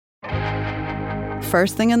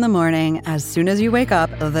First thing in the morning, as soon as you wake up,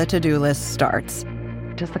 the to-do list starts.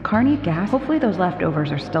 Does the car need gas? Hopefully those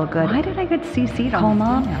leftovers are still good. Why did I get CC'd on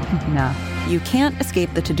Mom? No. You can't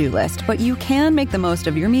escape the to-do list, but you can make the most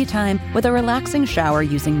of your me time with a relaxing shower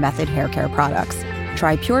using Method Hair Care products.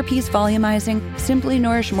 Try Pure Peace Volumizing, Simply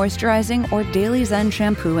Nourish Moisturizing, or Daily Zen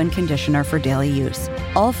Shampoo and Conditioner for daily use.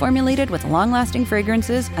 All formulated with long-lasting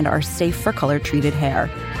fragrances and are safe for color-treated hair.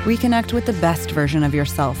 Reconnect with the best version of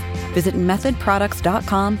yourself. Visit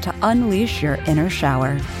methodproducts.com to unleash your inner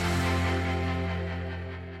shower.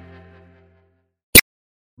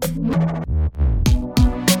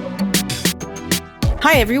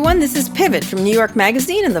 Hi, everyone. This is Pivot from New York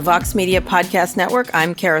Magazine and the Vox Media Podcast Network.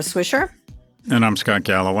 I'm Kara Swisher. And I'm Scott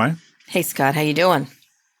Galloway. Hey, Scott. How you doing?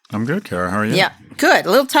 I'm good, Kara. How are you? Yeah, good. A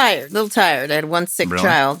little tired. I had one sick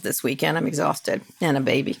child this weekend. I'm exhausted. And a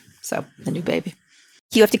baby. So, a new baby.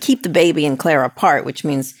 You have to keep the baby and Claire apart, which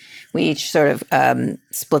means we each sort of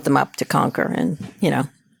split them up to conquer and,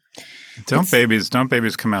 Don't babies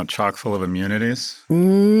come out chock full of immunities?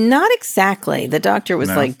 Not exactly. The doctor was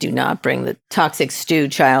like, do not bring the toxic stew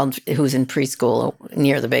child who's in preschool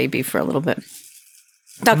near the baby for a little bit.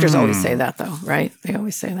 Doctors always say that, though, right? They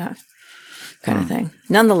always say that kind of thing.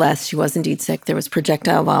 Nonetheless, she was indeed sick. There was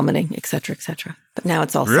projectile vomiting, et cetera, et cetera. But now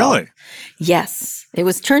it's all solved. Really? Yes. It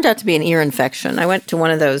turned out to be an ear infection. I went to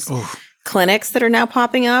one of those clinics that are now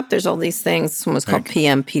popping up. There's all these things. This one was called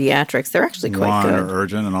PM Pediatrics. They're actually quite good. Or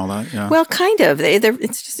Urgent and all that, yeah. Well, kind of.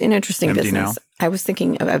 It's just an interesting empty business. Now. I was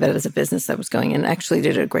thinking about it as a business that was going in. Actually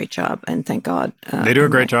did a great job, and thank God. They do a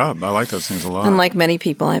great job. I like those things a lot. Unlike many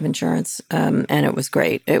people, I have insurance, and it was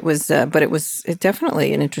great. It was, but it was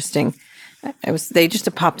definitely an interesting. They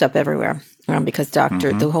just popped up everywhere because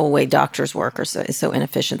the whole way doctors work is so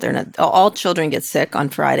inefficient. They're not. All children get sick on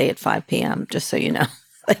Friday at 5 p.m. Just so you know.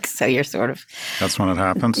 So you're sort of... That's when it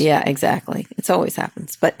happens? Yeah, exactly. It always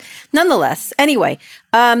happens. But nonetheless, anyway,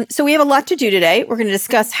 so we have a lot to do today. We're going to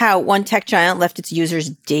discuss how one tech giant left its users'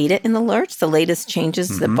 data in the lurch, the latest changes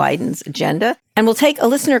to Biden's agenda. And we'll take a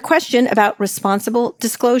listener question about responsible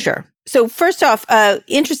disclosure. So first off,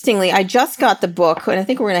 interestingly, I just got the book, and I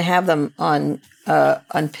think we're going to have them on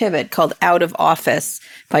Pivot, called Out of Office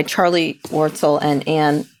by Charlie Wartzel and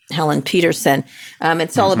Ann Helen Peterson.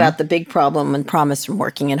 It's all about the big problem and promise from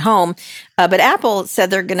working at home. But Apple said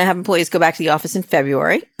they're going to have employees go back to the office in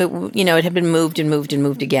February. It had been moved and moved and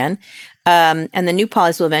moved again. And the new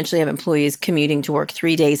policy will eventually have employees commuting to work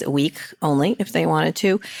 3 days a week only if they wanted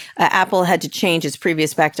to. Apple had to change its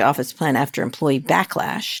previous back to office plan after employee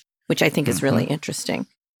backlash, which I think is really interesting.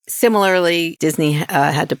 Similarly, Disney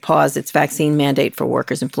had to pause its vaccine mandate for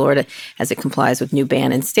workers in Florida as it complies with new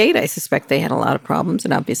ban in state. I suspect they had a lot of problems,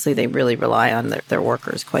 and obviously they really rely on their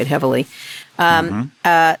workers quite heavily.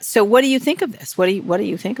 So what do you think of this? What do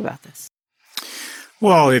you think about this?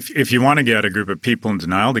 Well, if you want to get a group of people in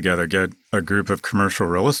denial together, get a group of commercial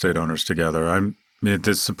real estate owners together.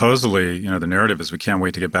 Supposedly, the narrative is we can't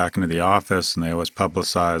wait to get back into the office, and they always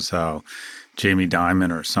publicize how Jamie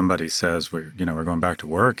Dimon or somebody says we're going back to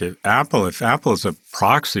work. If Apple is a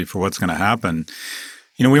proxy for what's going to happen,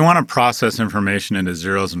 we want to process information into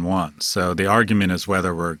zeros and ones. So the argument is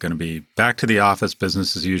whether we're going to be back to the office,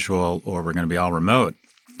 business as usual, or we're going to be all remote.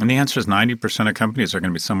 And the answer is 90% of companies are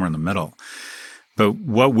going to be somewhere in the middle. But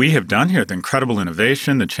what we have done here, the incredible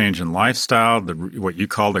innovation, the change in lifestyle, what you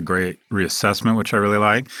call the great reassessment, which I really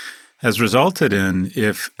like, has resulted in,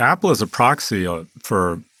 if Apple is a proxy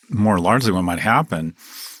for more largely what might happen,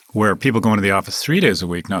 where people go into the office 3 days a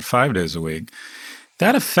week, not 5 days a week,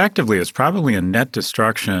 that effectively is probably a net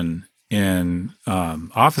destruction in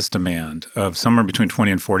office demand of somewhere between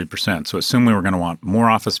 20 and 40%. So assuming we're going to want more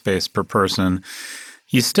office space per person,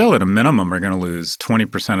 you still at a minimum are going to lose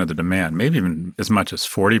 20% of the demand, maybe even as much as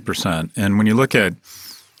 40%. And when you look at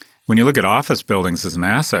office buildings as an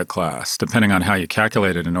asset class, depending on how you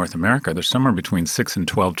calculate it in North America, they're somewhere between $6 and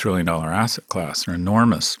 $12 trillion asset class. They're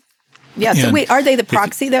enormous. Yeah. So wait, are they the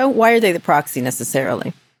proxy though? Why are they the proxy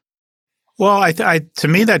necessarily? Well, to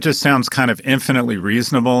me, that just sounds kind of infinitely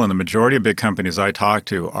reasonable. And the majority of big companies I talk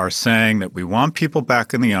to are saying that we want people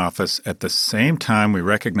back in the office. At the same time, we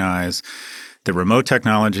recognize the remote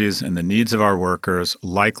technologies and the needs of our workers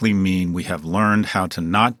likely mean we have learned how to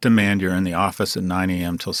not demand you're in the office at 9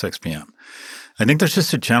 a.m. till 6 p.m. I think there's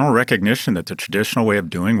just a general recognition that the traditional way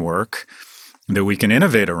of doing work, that we can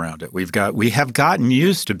innovate around it. We have gotten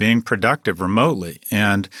used to being productive remotely,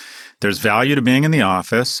 and there's value to being in the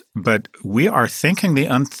office, but we are thinking the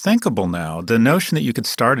unthinkable now. The notion that you could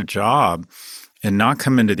start a job and not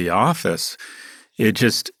come into the office,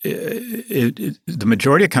 the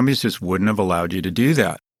majority of companies just wouldn't have allowed you to do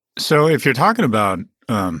that. So if you're talking about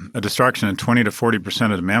a destruction in 20 to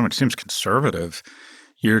 40% of demand, which seems conservative,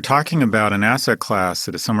 you're talking about an asset class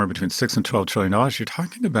that is somewhere between $6 and $12 trillion. You're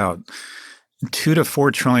talking about $2 to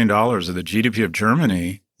 $4 trillion of the GDP of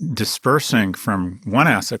Germany dispersing from one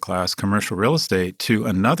asset class, commercial real estate, to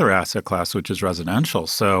another asset class, which is residential.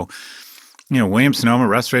 So, Williams-Sonoma,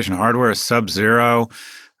 Restoration Hardware, Sub-Zero,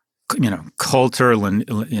 Coulter,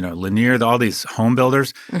 Lanier, all these home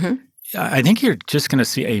builders. Mm-hmm. I think you're just going to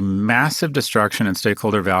see a massive destruction in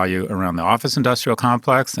stakeholder value around the office industrial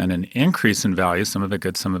complex and an increase in value, some of it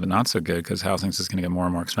good, some of it not so good, because housing is going to get more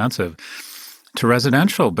and more expensive, to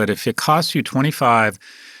residential. But if it costs you $25,000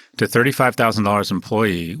 to $35,000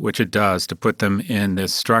 employee, which it does, to put them in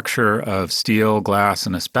this structure of steel, glass,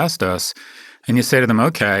 and asbestos, and you say to them,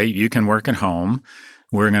 okay, you can work at home,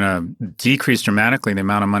 we're going to decrease dramatically the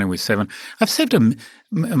amount of money we save. I've saved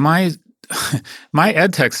my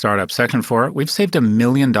ed tech startup, Section 4, we've saved $1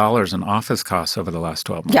 million in office costs over the last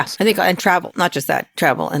 12 months. Yeah, I think, and travel, not just that,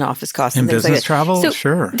 travel and office costs. And things business like that. travel, so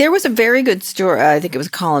sure. There was a very good story, I think it was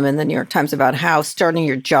a column in the New York Times about how starting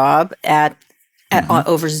your job at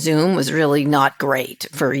over Zoom was really not great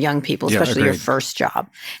for young people, especially your first job.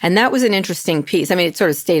 And that was an interesting piece. I mean, it's sort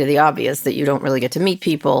of state of the obvious that you don't really get to meet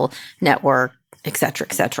people, network, et cetera,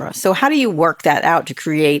 et cetera. So how do you work that out to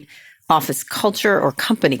create office culture or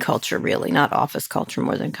company culture, really, not office culture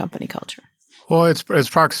more than company culture? Well, it's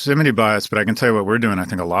proximity bias, but I can tell you what we're doing. I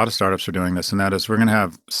think a lot of startups are doing this, and that is we're going to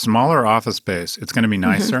have smaller office space. It's going to be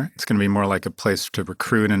nicer. Mm-hmm. It's going to be more like a place to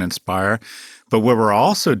recruit and inspire. But what we're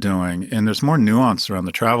also doing, and there's more nuance around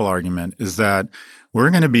the travel argument, is that we're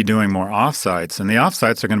going to be doing more offsites, and the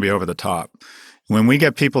offsites are going to be over the top. When we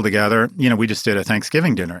get people together, we just did a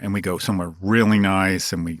Thanksgiving dinner and we go somewhere really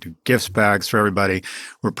nice and we do gift bags for everybody.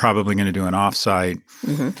 We're probably going to do an offsite.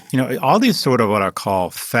 Mm-hmm. All these sort of what I call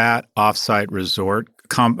fat offsite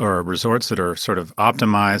resorts that are sort of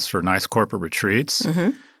optimized for nice corporate retreats,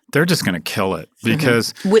 mm-hmm. they're just going to kill it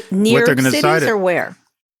because near what they're going to decide or where?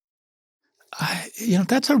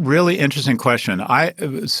 That's a really interesting question.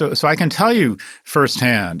 So I can tell you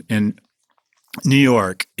firsthand in New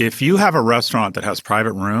York, if you have a restaurant that has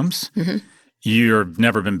private rooms, mm-hmm. you've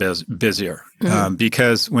never been busier. Mm-hmm.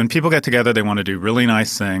 Because when people get together, they want to do really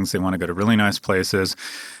nice things. They want to go to really nice places.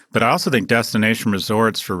 But I also think destination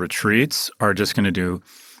resorts for retreats are just going to do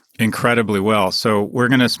incredibly well. So we're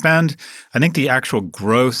going to spend, I think the actual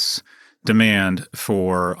gross demand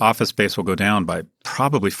for office space will go down by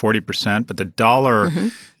probably 40%, but the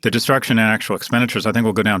destruction in actual expenditures, I think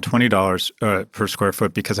will go down $20 per square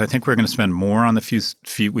foot because I think we're going to spend more on the few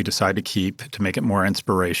feet we decide to keep to make it more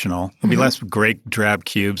inspirational. It'll be less great drab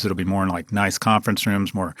cubes. It'll be more like nice conference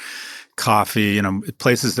rooms, more coffee,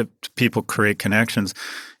 places that people create connections.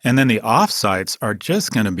 And then the offsites are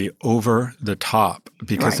just going to be over the top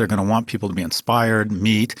because they're going to want people to be inspired,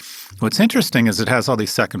 meet. What's interesting is it has all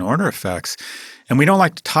these second order effects. And we don't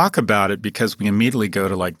like to talk about it because we immediately go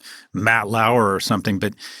to like Matt Lauer or something.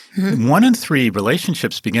 But 1 in 3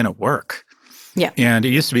 relationships begin at work. Yeah. And it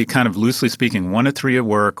used to be kind of loosely speaking, 1 in 3 at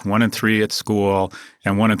work, 1 in 3 at school,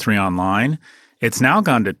 and 1 in 3 online. It's now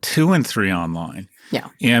gone to 2 in 3 online. Yeah.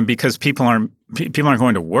 And because people aren't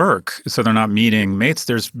going to work, so they're not meeting mates,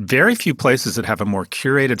 there's very few places that have a more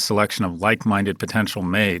curated selection of like-minded potential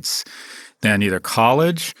mates than either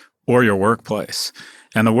college or your workplace.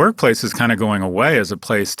 And the workplace is kind of going away as a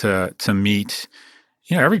place to meet.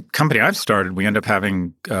 Every company I've started, we end up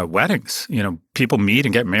having weddings. People meet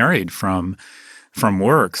and get married from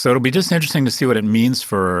work. So it'll be just interesting to see what it means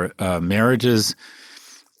for marriages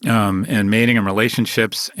and mating and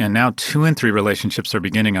relationships. And now 2 in 3 relationships are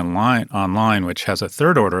beginning online, which has a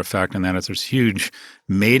third order effect, and that is there's huge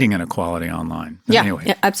mating inequality online.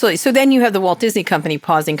 Yeah, absolutely. So then you have the Walt Disney Company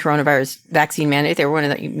pausing coronavirus vaccine mandate. They were one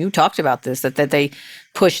of the, you talked about this, that they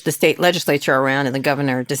pushed the state legislature around and the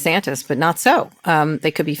governor DeSantis, but not so. They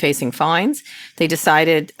could be facing fines. They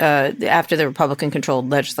decided after the Republican-controlled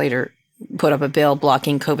legislature put up a bill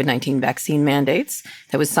blocking COVID-19 vaccine mandates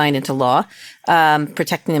that was signed into law,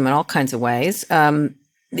 protecting them in all kinds of ways.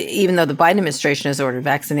 Even though the Biden administration has ordered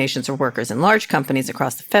vaccinations for workers in large companies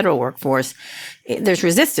across the federal workforce, there's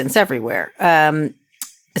resistance everywhere. And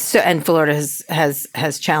Florida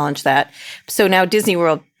has challenged that. So now Disney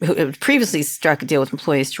World, who previously struck a deal with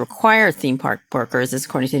employees to require theme park workers, as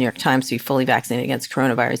according to the New York Times, to be fully vaccinated against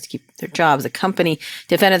coronavirus to keep their jobs. The company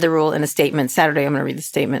defended the rule in a statement Saturday. I'm going to read the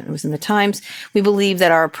statement. It was in the Times. We believe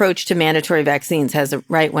that our approach to mandatory vaccines has a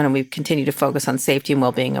right when we continue to focus on safety and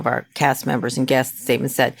well-being of our cast members and guests, the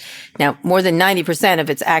statement said. Now, more than 90% of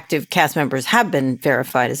its active cast members have been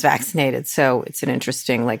verified as vaccinated. So it's an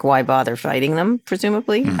interesting, why bother fighting them,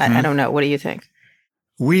 presumably? I don't know. What do you think?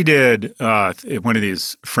 we did one of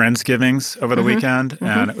these Friendsgivings over the weekend,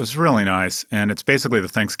 and it was really nice. And it's basically the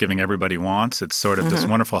Thanksgiving everybody wants. It's sort of this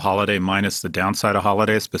wonderful holiday minus the downside of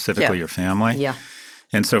holidays, specifically your family. Yeah.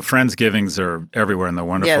 And so Friendsgivings are everywhere, and they're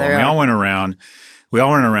wonderful. Yeah, and we all went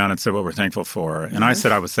around and said what we're thankful for. And I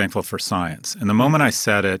said I was thankful for science. And the moment I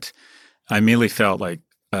said it, I immediately felt like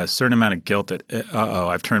a certain amount of guilt that,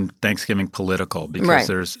 I've turned Thanksgiving political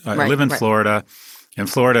because I live in Florida. And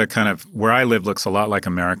Florida kind of, where I live, looks a lot like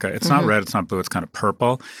America. It's not red, it's not blue, it's kind of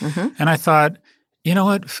purple. And I thought, you know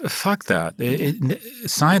what, fuck that.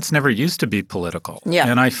 Science never used to be political. Yeah.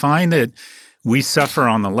 And I find that we suffer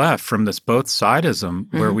on the left from this both sidism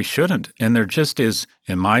where we shouldn't. And there just is,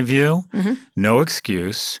 in my view, no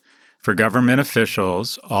excuse for government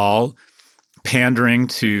officials all pandering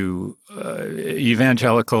to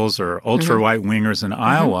evangelicals or ultra-right wingers in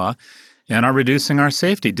Iowa and are reducing our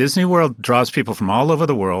safety. Disney World draws people from all over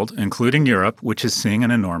the world, including Europe, which is seeing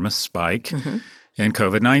an enormous spike in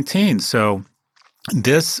COVID-19. So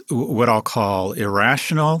this, what I'll call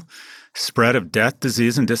irrational spread of death,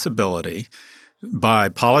 disease, and disability by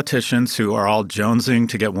politicians who are all jonesing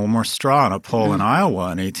to get one more straw on a poll in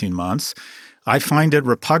Iowa in 18 months, I find it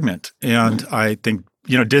repugnant. And I think,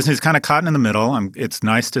 Disney's kind of caught in the middle. It's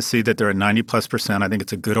nice to see that they're at 90+%. I think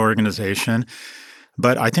it's a good organization.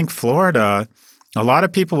 But I think Florida, a lot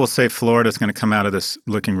of people will say Florida is going to come out of this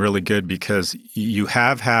looking really good because you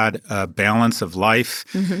have had a balance of life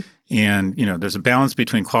and, there's a balance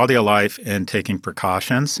between quality of life and taking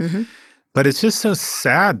precautions. But it's just so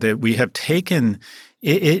sad that we have taken –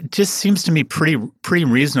 it just seems to me pretty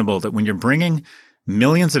reasonable that when you're bringing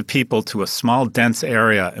millions of people to a small, dense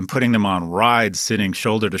area and putting them on rides sitting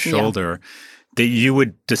shoulder to shoulder – that you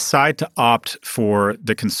would decide to opt for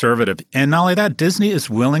the conservative. And not only that, Disney is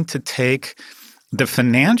willing to take the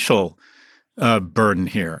financial burden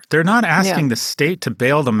here. They're not asking the state to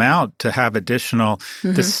bail them out to have additional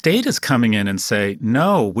the state is coming in and say,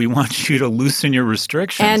 no, we want you to loosen your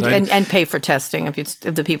restrictions. And pay for testing of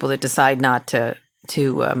the people that decide not to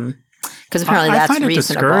because apparently that's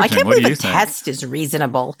reasonable. I can't believe a test is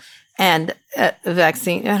reasonable. And a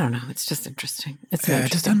vaccine, I don't know. It's just interesting. It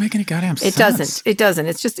just doesn't make any goddamn sense. It doesn't.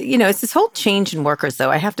 It's just, it's this whole change in workers, though.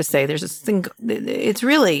 I have to say, there's this thing. It's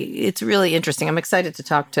really interesting. I'm excited to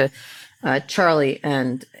talk to Charlie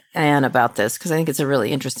and Anne about this because I think it's a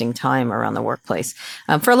really interesting time around the workplace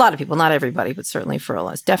for a lot of people, not everybody, but certainly for a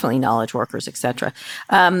lot, definitely knowledge workers, et cetera.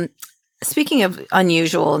 Speaking of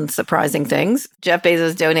unusual and surprising things, Jeff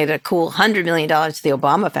Bezos donated a cool $100 million to the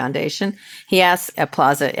Obama Foundation. He asked at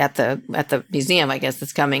Plaza at the museum, I guess,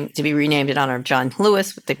 that's coming to be renamed in honor of John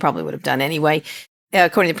Lewis, what they probably would have done anyway.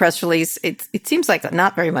 According to the press release, it seems like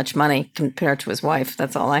not very much money compared to his wife.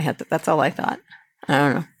 That's all I had. That's all I thought. I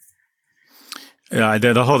don't know. Yeah,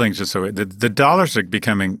 the whole thing's just so the dollars are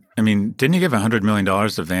becoming. I mean, didn't he give $100 million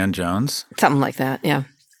to Van Jones? Something like that. Yeah.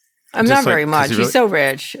 I'm not very much. He's so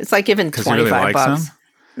rich. It's like giving 25 bucks.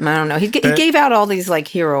 Him? I don't know. He gave out all these like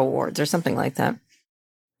hero awards or something like that.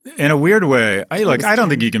 In a weird way, I don't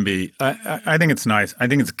think you can be. I think it's nice. I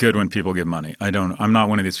think it's good when people give money. I'm not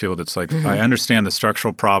one of these people that's like. I understand the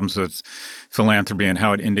structural problems with philanthropy and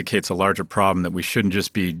how it indicates a larger problem that we shouldn't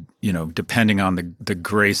just be, depending on the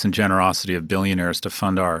grace and generosity of billionaires to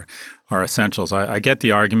fund our essentials. I get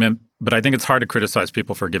the argument, but I think it's hard to criticize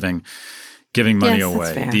people for giving money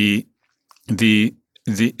away. The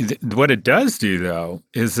what it does do though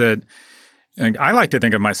is that I like to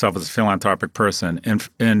think of myself as a philanthropic person,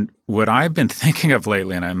 and what I've been thinking of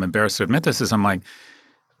lately, and I'm embarrassed to admit this, is I'm like,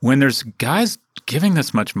 when there's guys giving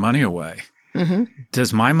this much money away,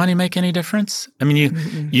 does my money make any difference? I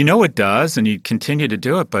mean, you know it does, and you continue to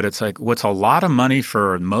do it, but it's like what's a lot of money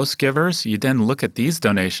for most givers. You then look at these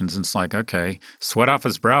donations, and it's like, okay, sweat off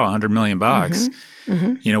his brow, $100 million.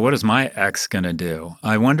 What is my ex going to do?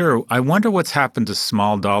 I wonder what's happened to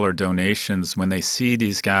small dollar donations when they see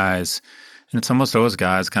these guys, and it's almost always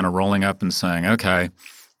guys kind of rolling up and saying, okay,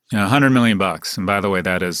 $100 million. And by the way,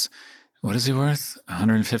 that is, what is he worth?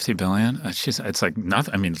 $150 billion? It's like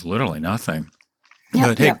nothing. I mean, it's literally nothing. Yep,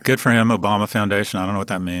 but hey, good for him, Obama Foundation. I don't know what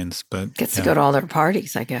that means, but gets to go to all their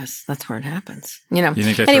parties. I guess that's where it happens. You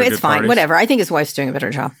think anyway, it's fine. Parties? Whatever. I think his wife's doing a better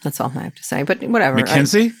job. That's all I have to say. But whatever.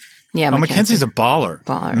 McKinsey? McKinsey's a baller.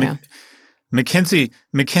 Yeah.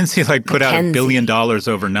 McKinsey like put out $1 billion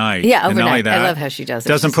overnight. Yeah, overnight. I love how she does it.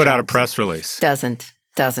 Doesn't put out a press release. Doesn't.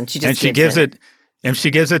 She just gives it. And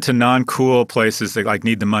she gives it to non-cool places that like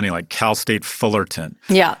need the money, like Cal State Fullerton.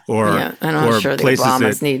 Yeah. Or and I'm sure the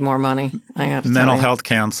Obamas need more money. I have to mental health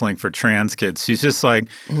counseling for trans kids. She's just like,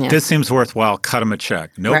 this seems worthwhile. Cut them a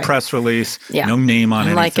check. No press release. No name on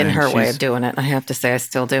anything. I'm liking her way of doing it. I have to say, I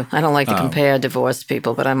still do. I don't like to compare divorced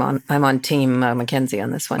people, but I'm on team Mackenzie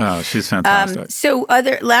on this one. Oh, she's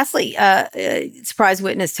fantastic. Lastly, surprise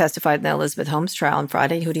witness testified in the Elizabeth Holmes trial on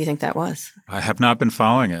Friday. Who do you think that was? I have not been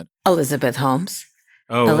following it. Elizabeth Holmes.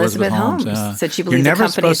 Oh, Elizabeth Holmes said she believes you're never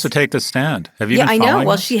supposed to take the stand. Have you been I following know.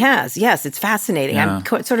 Well, it? she has. Yes, it's fascinating. I'm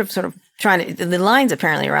sort of trying to. The lines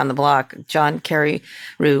apparently around the block. John Kerry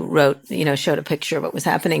wrote, showed a picture of what was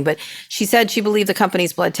happening. But she said she believed the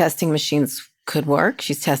company's blood testing machines could work.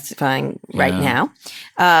 She's testifying right now.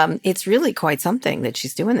 It's really quite something that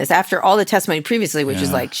she's doing this after all the testimony previously, which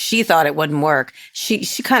is like she thought it wouldn't work. She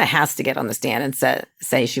kind of has to get on the stand and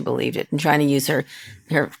say she believed it and trying to use her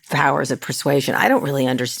powers of persuasion. I don't really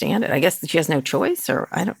understand it. I guess she has no choice, or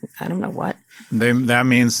I don't know what. That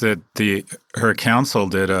means that her counsel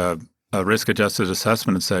did a risk-adjusted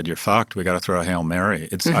assessment and said, you're fucked. We got to throw a Hail Mary.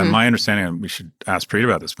 It's my understanding, and we should ask Preet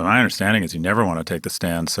about this, but my understanding is you never want to take the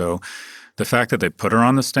stand. So the fact that they put her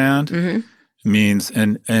on the stand means,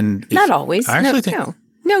 and not always. I actually think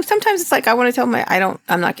no. Sometimes it's like I want to tell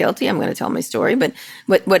I'm not guilty. I'm going to tell my story. But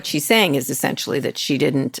what she's saying is essentially that she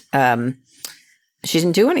didn't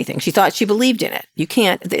do anything. She thought she believed in it. You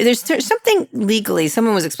can't. There's something legally.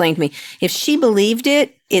 Someone was explaining to me, if she believed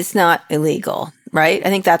it, it's not illegal. Right? I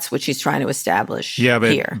think that's what she's trying to establish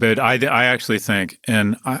here. But I actually think,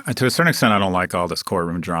 and to a certain extent, I don't like all this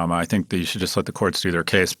courtroom drama. I think that you should just let the courts do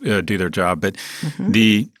their job. But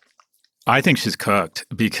I think she's cooked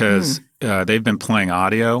because they've been playing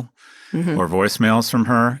audio or voicemails from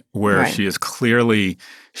her where she is clearly,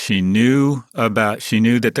 she knew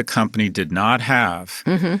that the company did not have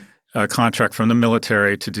a contract from the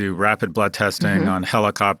military to do rapid blood testing on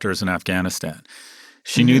helicopters in Afghanistan.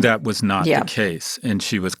 She knew that was not the case, and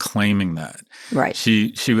she was claiming that. Right.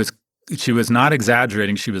 She was not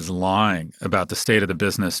exaggerating. She was lying about the state of the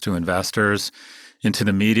business to investors, into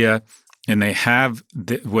the media. And they have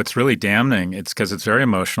what's really damning. It's because it's very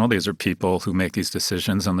emotional. These are people who make these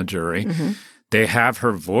decisions on the jury. They have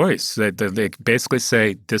her voice. They basically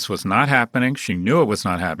say this was not happening. She knew it was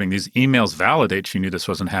not happening. These emails validate she knew this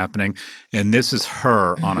wasn't happening. And this is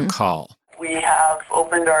her on a call. We have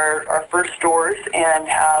opened our first stores and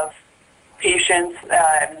have patients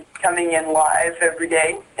coming in live every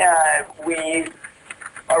day. We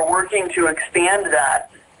are working to expand that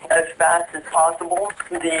as fast as possible.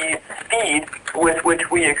 The speed with which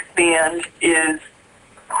we expand is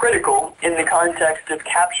critical in the context of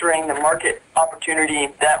capturing the market opportunity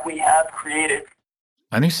that we have created.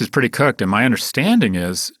 I think she's pretty cooked. And my understanding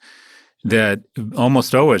is that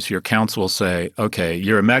almost always your counsel will say, okay,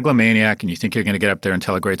 you're a megalomaniac and you think you're going to get up there and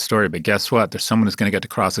tell a great story, but guess what? There's someone who's going to get to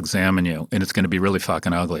cross-examine you, and it's going to be really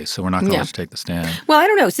fucking ugly. So we're not going to let you take the stand. Well, I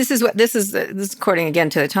don't know. This is according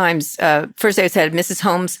again to the Times. First they said Mrs.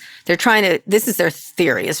 Holmes, this is their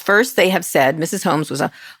theory, is first they have said Ms. Holmes was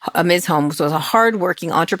a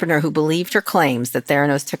hardworking entrepreneur who believed her claims that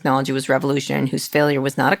Theranos technology was revolutionary and whose failure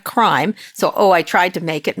was not a crime. So, I tried to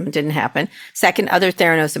make it and it didn't happen. Second, other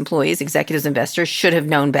Theranos employees, executives, investors should have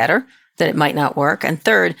known better that it might not work. And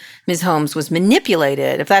third, Ms. Holmes was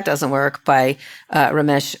manipulated, if that doesn't work, by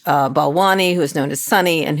Ramesh Balwani, who is known as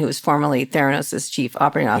Sunny and who was formerly Theranos' chief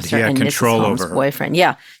operating officer and Mrs. Holmes' boyfriend.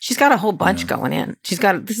 Yeah, she's got a whole bunch going in.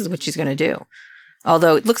 This is what she's going to do.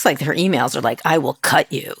 Although it looks like her emails are like, I will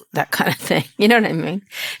cut you, that kind of thing. You know what I mean?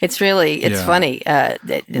 It's funny. What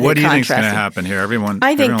do you think is going to happen here?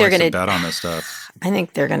 I think they're going to bet on this stuff. I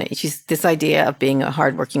think they're going to, this idea of being a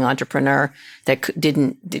hardworking entrepreneur that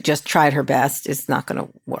just tried her best is not going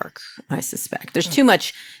to work, I suspect. There's too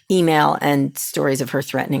much email and stories of her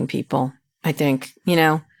threatening people, I think,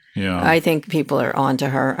 Yeah. I think people are on to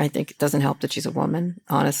her. I think it doesn't help that she's a woman.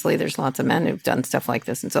 Honestly, there's lots of men who've done stuff like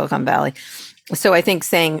this in Silicon Valley. So I think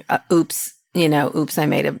saying, oops, I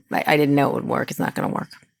didn't know it would work, it's not going to work.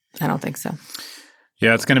 I don't think so.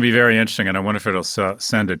 Yeah, it's going to be very interesting, and I wonder if it'll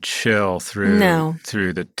send a chill through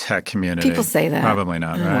the tech community. People say that. Probably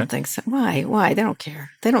not, right? I don't think so. Why? They don't care.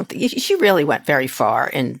 She really went very far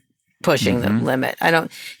in pushing the limit.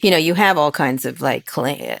 You have all kinds of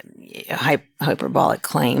hyperbolic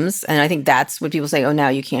claims, and I think that's what people say, now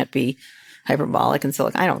you can't be hyperbolic in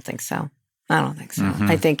Silicon. I don't think so. I don't think so.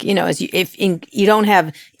 I think, if you don't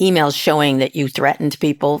have emails showing that you threatened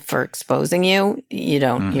people for exposing you,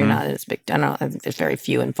 you're not as big. I think there's very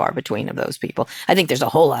few and far between of those people. I think there's a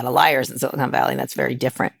whole lot of liars in Silicon Valley, and that's very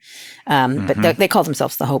different. But they call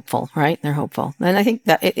themselves the hopeful, right? They're hopeful. And I think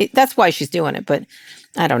that that's why she's doing it. But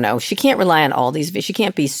I don't know. She can't rely on all these. She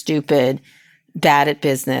can't be stupid, bad at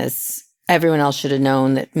business. Everyone else should have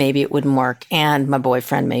known that maybe it wouldn't work. And my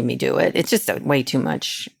boyfriend made me do it. It's just way too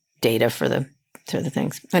much data for the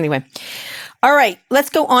things. Anyway. All right. Let's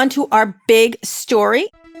go on to our big story.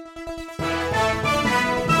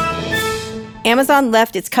 Amazon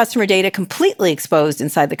left its customer data completely exposed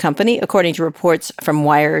inside the company, according to reports from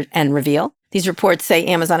Wired and Reveal. These reports say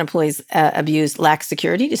Amazon employees abused lax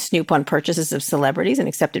security to snoop on purchases of celebrities and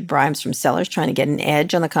accepted bribes from sellers trying to get an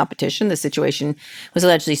edge on the competition. The situation was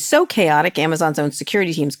allegedly so chaotic, Amazon's own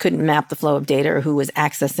security teams couldn't map the flow of data or who was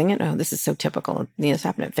accessing it. Oh, this is so typical. This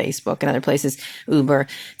happened at Facebook and other places, Uber.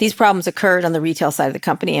 These problems occurred on the retail side of the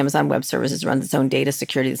company. Amazon Web Services runs its own data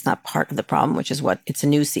security. It's not part of the problem, which is what its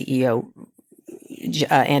new CEO,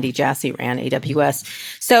 Andy Jassy, ran AWS.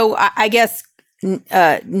 So I guess...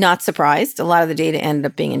 not surprised. A lot of the data ended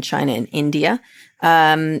up being in China and India.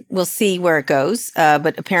 We'll see where it goes.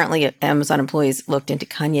 But apparently Amazon employees looked into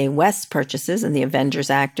Kanye West's purchases and the Avengers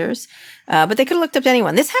actors. But they could have looked up to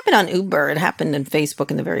anyone. This happened on Uber. It happened in Facebook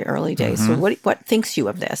in the very early days. So what thinks you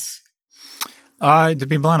of this? To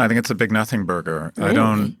be blunt, I think it's a big nothing burger. Really? I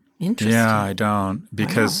don't. Interesting. Yeah, I don't.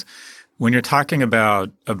 Because when you're talking about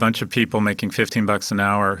a bunch of people making $15 an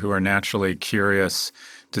hour who are naturally curious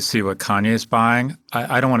to see what Kanye's buying,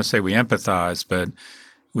 I don't want to say we empathize, but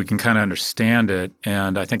we can kind of understand it.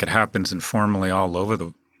 And I think it happens informally all over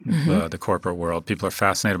the corporate world. People are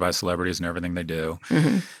fascinated by celebrities and everything they do.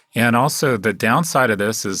 And also the downside of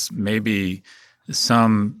this is maybe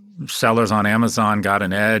some sellers on Amazon got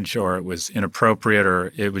an edge, or it was inappropriate,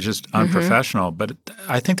 or it was just unprofessional. But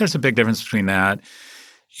I think there's a big difference between that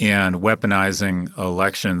and weaponizing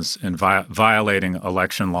elections and violating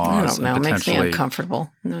election laws. I don't know. It makes me uncomfortable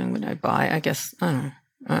knowing what I buy. I guess, I don't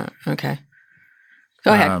know. Okay.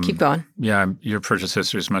 Go ahead. Keep going. Yeah. Your purchase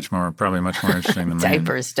history is probably much more interesting than mine.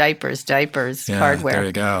 diapers, yeah, hardware. There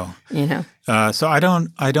you go. So I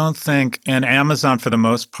don't think, and Amazon for the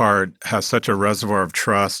most part has such a reservoir of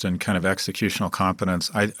trust and kind of executional competence.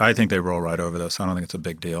 I think they roll right over this. I don't think it's a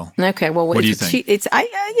big deal. Okay, well, what do you think?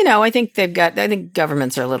 I think I think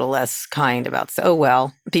governments are a little less kind about.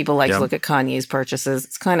 People like to look at Kanye's purchases.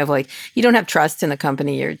 It's kind of like you don't have trust in the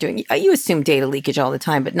company you're doing. You assume data leakage all the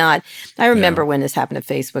time, but not. I remember when this happened at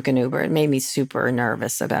Facebook and Uber. It made me super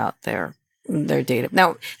nervous about their data.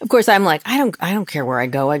 Now, of course, I'm like, I don't care where I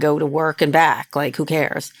go. I go to work and back. Like, who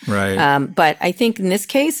cares? Right. But I think in this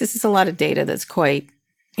case, this is a lot of data that's quite,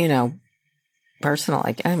 personal.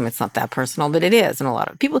 It's not that personal, but it is. And a lot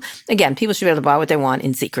of people, again, people should be able to buy what they want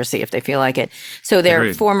in secrecy if they feel like it. So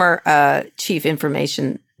their former chief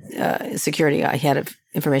information security, head of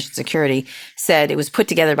information security, said it was put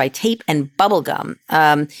together by tape and bubblegum.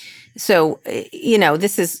 So,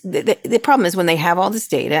 this is the problem is when they have all this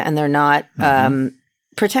data and they're not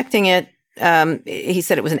protecting it. He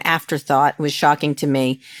said it was an afterthought. It was shocking to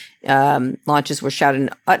me. Launches were shouted in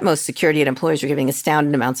utmost security, and employers were giving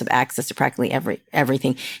astounding amounts of access to practically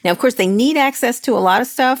everything. Now, of course, they need access to a lot of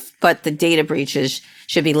stuff, but the data breaches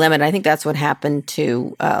should be limited. I think that's what happened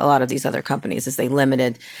to a lot of these other companies is they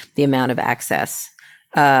limited the amount of access.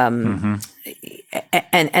 And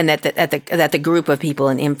that the group of people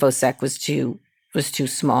in InfoSec was too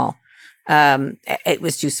small. It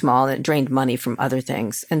was too small and it drained money from other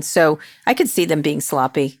things. And so I could see them being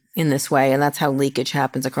sloppy in this way. And that's how leakage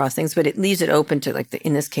happens across things. But it leaves it open to,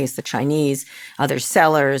 in this case, the Chinese, other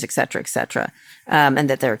sellers, et cetera, and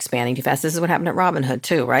that they're expanding too fast. This is what happened at Robinhood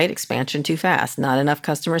too, right? Expansion too fast, not enough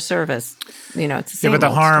customer service. It's the same. But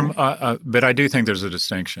the harm, but I do think there's a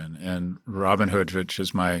distinction. And Robinhood, which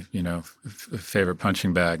is my, favorite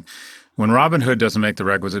punching bag, when Robinhood doesn't make the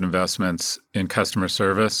requisite investments in customer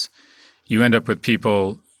service, you end up with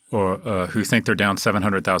people who think they're down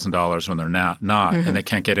 $700,000 when they're not, and they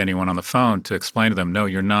can't get anyone on the phone to explain to them, no,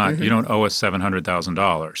 you're not. You don't owe us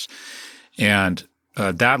 $700,000, and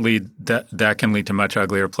that can lead to much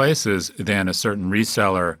uglier places than a certain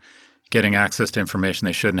reseller getting access to information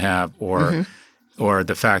they shouldn't have, or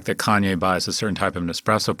the fact that Kanye buys a certain type of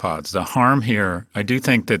Nespresso pods. The harm here, I do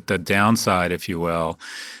think that the downside, if you will,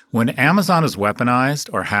 when Amazon is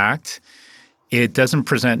weaponized or hacked, it doesn't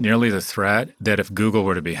present nearly the threat that if Google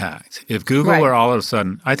were to be hacked. If Google were all of a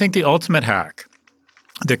sudden, I think the ultimate hack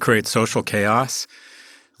that creates social chaos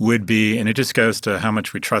would be, and it just goes to how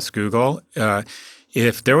much we trust Google,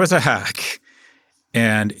 if there was a hack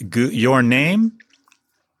and your name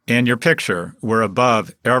and your picture were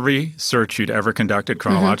above every search you'd ever conducted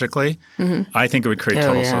chronologically, I think it would create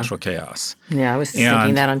total social chaos. Yeah, I was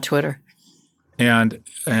thinking that on Twitter. And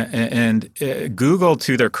Google,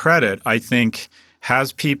 to their credit, I think,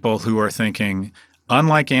 has people who are thinking,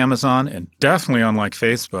 unlike Amazon and definitely unlike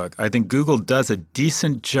Facebook, I think Google does a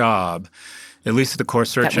decent job, at least at the core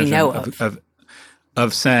search engine,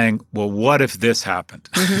 of saying, well, what if this happened?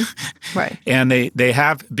 Right. And they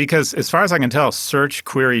have, because as far as I can tell, search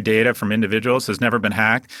query data from individuals has never been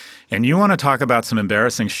hacked. And you want to talk about some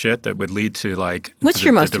embarrassing shit that would lead to like What's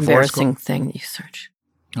your most embarrassing thing that you search?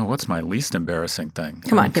 Oh, what's my least embarrassing thing?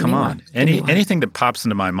 Come on. Anything that pops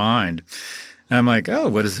into my mind. And I'm like, oh,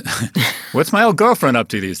 what's my old girlfriend up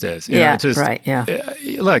to these days?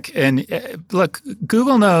 Look,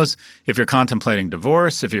 Google knows if you're contemplating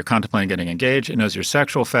divorce, if you're contemplating getting engaged. It knows your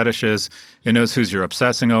sexual fetishes. It knows who's you're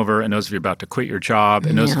obsessing over. It knows if you're about to quit your job.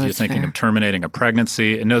 It knows if you're thinking of terminating a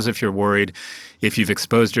pregnancy. It knows if you're worried if you've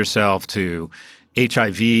exposed yourself to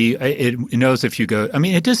HIV. It knows if you go – I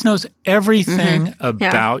mean, it just knows everything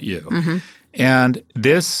about you. And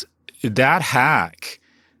that hack –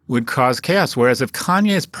 would cause chaos. Whereas if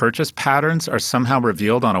Kanye's purchase patterns are somehow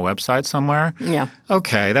revealed on a website somewhere,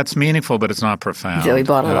 okay, that's meaningful, but it's not profound. So we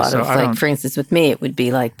bought a lot of, like, for instance, with me, it would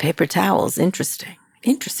be like paper towels. Interesting.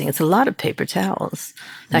 It's a lot of paper towels.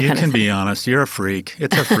 You can be honest. You're a freak.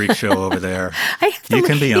 It's a freak show over there. You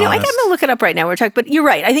can be honest. I have to look it up right now. We're talking, but you're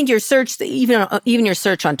right. I think your search, even your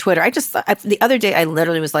search on Twitter. The other day, I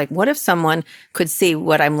literally was like, what if someone could see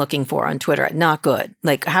what I'm looking for on Twitter? Not good.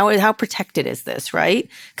 Like, how protected is this, right?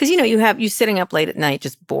 Because you sitting up late at night,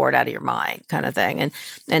 just bored out of your mind, kind of thing.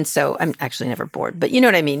 And so I'm actually never bored, but you know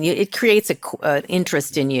what I mean. It creates an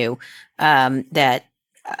interest in you that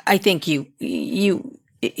I think it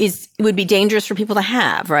would be dangerous for people to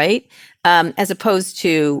have, right? As opposed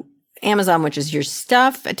to Amazon, which is your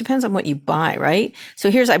stuff. It depends on what you buy, right? So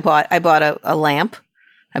I bought a lamp.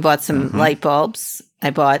 I bought some light bulbs.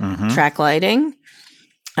 I bought track lighting.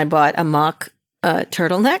 I bought a mock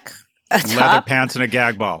turtleneck. Leather pants and a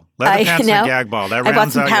gag ball. That I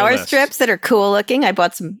bought some power strips that are cool looking. I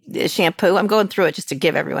bought some shampoo. I'm going through it just to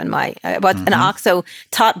give everyone I bought an OXO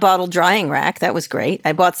tot bottle drying rack. That was great.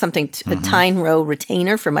 I bought a Tyne Row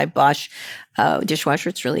retainer for my Bosch dishwasher.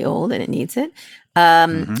 It's really old and it needs it.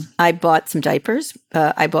 I bought some diapers.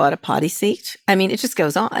 I bought a potty seat. I mean, it just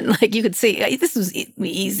goes on. Like you could see, this was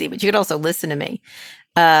easy, but you could also listen to me.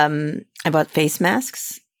 I bought face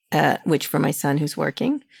masks, which for my son who's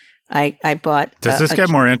working. I bought. Does this get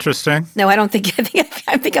more interesting? No, I don't think.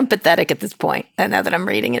 I think I'm pathetic at this point. Now that I'm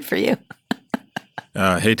reading it for you.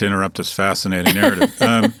 Hate to interrupt this fascinating narrative.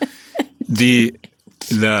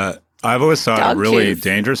 I've always thought a really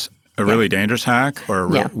dangerous hack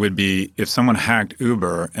would be if someone hacked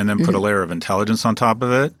Uber and then put a layer of intelligence on top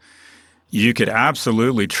of it. You could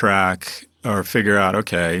absolutely track or figure out,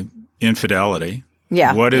 okay, infidelity.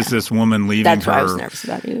 Yeah. What is this woman leaving her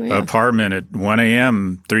apartment at 1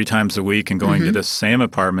 a.m. 3 times a week and going to the same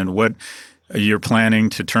apartment? What you're planning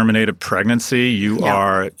to terminate a pregnancy? You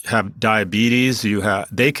have diabetes.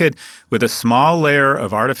 They could, with a small layer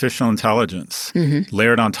of artificial intelligence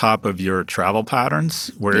layered on top of your travel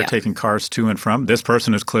patterns, where you're taking cars to and from. This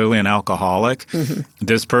person is clearly an alcoholic.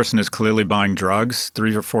 This person is clearly buying drugs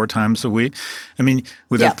 3 or 4 times a week. I mean,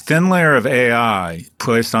 with a thin layer of AI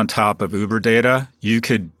placed on top of Uber data, you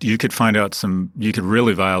could find out you could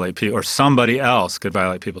really violate people, or somebody else could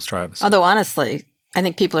violate people's privacy. Although honestly, I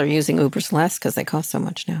think people are using Ubers less because they cost so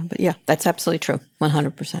much now. But yeah, that's absolutely true.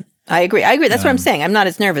 100%. I agree. That's what I'm saying. I'm not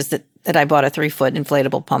as nervous that I bought a 3-foot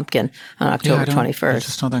inflatable pumpkin on October 21st. I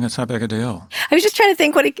just don't think it's that big a deal. I was just trying to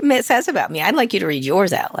think what it says about me. I'd like you to read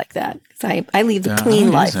yours out like that. Because I lead the clean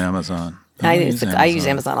life. I use Amazon. I use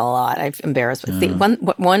Amazon a lot. I'm embarrassed with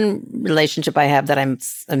one relationship I have that I'm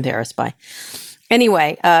embarrassed by.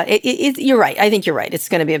 Anyway, you're right. I think you're right. It's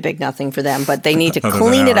going to be a big nothing for them, but they need to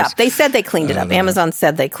clean it up. They said they cleaned it up. Amazon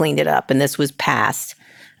said they cleaned it up, and this was passed.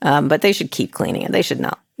 But they should keep cleaning it. They should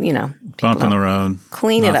not, bump in the road.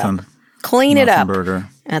 Clean it up. Clean it up. Burger.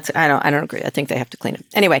 I don't agree. I think they have to clean it.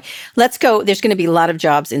 Anyway, let's go. There's going to be a lot of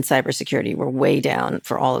jobs in cybersecurity. We're way down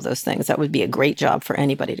for all of those things. That would be a great job for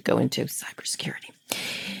anybody to go into, cybersecurity.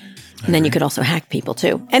 And then you could also hack people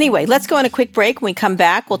too. Anyway, let's go on a quick break. When we come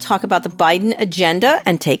back, we'll talk about the Biden agenda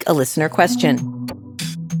and take a listener question.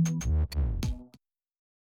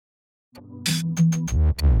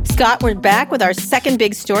 Scott, we're back with our second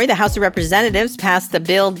big story. The House of Representatives passed the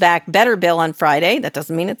Build Back Better bill on Friday. That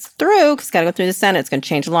doesn't mean it's through, because it's got to go through the Senate. It's going to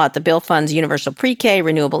change a lot. The bill funds universal pre-K,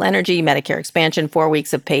 renewable energy, Medicare expansion, 4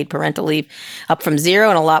 weeks of paid parental leave, up from zero,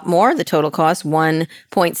 and a lot more. The total cost,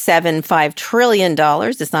 $1.75 trillion.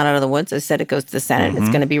 It's not out of the woods. As I said, it goes to the Senate. It's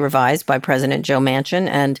going to be revised by President Joe Manchin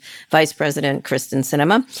and Vice President Kyrsten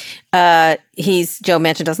Sinema. Joe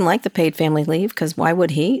Manchin doesn't like the paid family leave, because why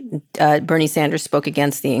would he? Bernie Sanders spoke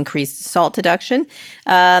against the increased SALT deduction.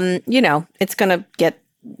 It's going to get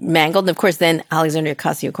mangled. And of course, then Alexandria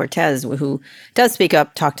Ocasio-Cortez, who does speak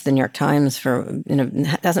up, talked to the New York Times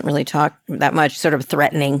doesn't really talk that much, sort of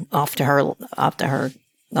threatening off to her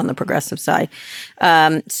on the progressive side.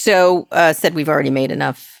 Said we've already made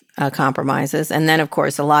enough compromises. And then, of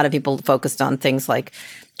course, a lot of people focused on things like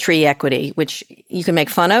tree equity, which you can make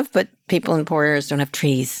fun of, but people in poor areas don't have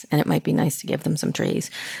trees, and it might be nice to give them some trees.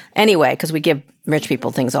 Anyway, because we give rich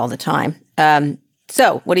people things all the time.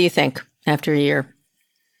 So what do you think after a year?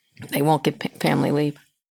 They won't get family leave.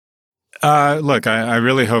 Look, I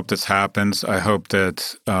really hope this happens. I hope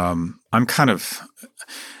that I'm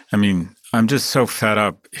just so fed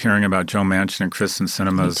up hearing about Joe Manchin and Kyrsten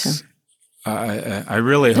Sinema's. I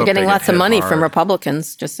really hope they're getting lots of money hard from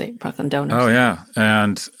Republicans, just say Republican donors. Oh yeah,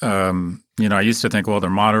 and I used to think, well, they're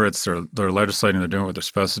moderates, they're legislating, they're doing what they're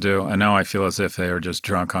supposed to do, and now I feel as if they are just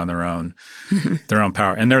drunk on their own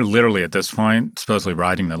power, and they're literally at this point supposedly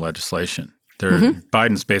writing the legislation.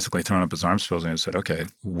 Biden's basically thrown up his arms supposedly and said, "Okay,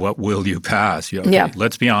 what will you pass?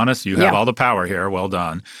 Let's be honest. You have all the power here. Well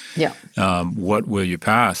done. Yeah. What will you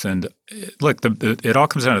pass?" And look, it all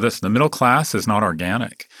comes down to this: the middle class is not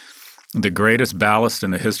organic. The greatest ballast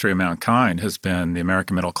in the history of mankind has been the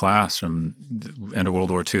American middle class from the end of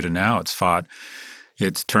World War II to now.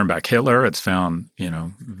 It's turned back Hitler. It's found,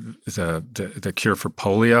 the cure for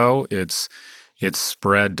polio. It's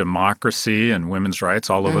spread democracy and women's rights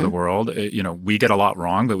all over the world. We get a lot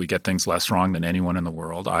wrong, but we get things less wrong than anyone in the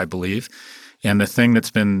world, I believe. And the thing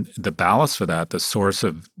that's been the ballast for that, the source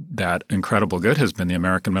of that incredible good, has been the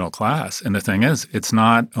American middle class. And the thing is, it's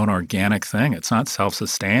not an organic thing. It's not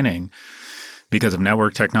self-sustaining because of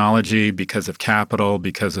network technology, because of capital,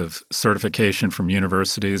 because of certification from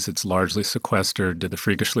universities. It's largely sequestered to the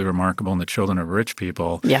freakishly remarkable and the children of rich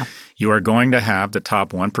people. Yeah. You are going to have the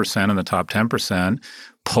top 1% and the top 10%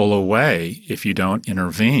 pull away if you don't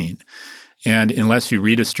intervene. And unless you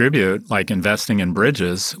redistribute, like investing in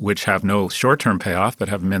bridges, which have no short-term payoff but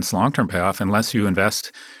have immense long-term payoff, unless you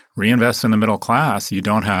reinvest in the middle class, you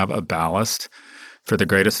don't have a ballast for the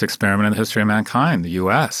greatest experiment in the history of mankind, the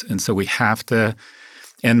U.S. And so we have to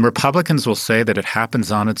 – and Republicans will say that it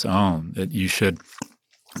happens on its own, that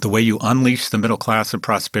the way you unleash the middle class and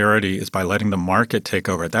prosperity is by letting the market take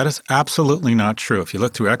over. That is absolutely not true. If you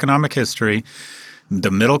look through economic history – the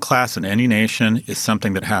middle class in any nation is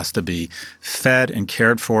something that has to be fed and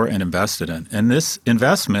cared for and invested in. And this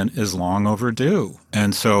investment is long overdue.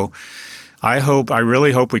 And so I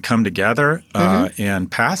really hope we come together and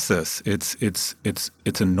pass this. It's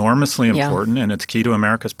enormously important, and it's key to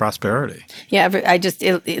America's prosperity. Yeah,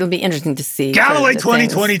 it'll be interesting to see. Galloway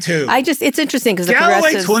 2022. It's interesting because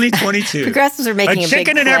Galloway 2022. Progressives are making a big play. A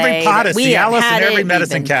chicken in every pot, a Cialis in every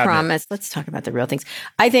medicine cabinet. Let's talk about the real things.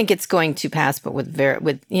 I think it's going to pass, but with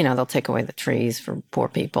they'll take away the trees for poor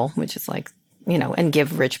people, which is like, and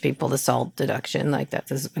give rich people the SALT deduction. Like that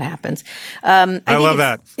is what happens. I love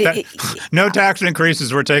that. No tax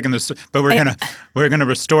increases. We're taking this, but we're gonna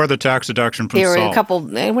restore the tax deduction from SALT. A couple,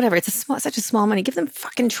 whatever. It's such a small money. Give them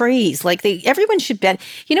fucking trees. Like everyone should bet.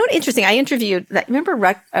 You know what? Interesting. I interviewed. Remember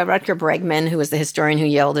Rutger Bregman, who was the historian who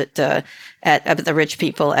yelled at the rich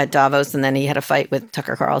people at Davos, and then he had a fight with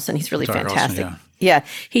Tucker Carlson. He's really fantastic. Carlson, Yeah,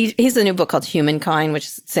 he's a new book called Humankind, which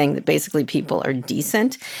is saying that basically people are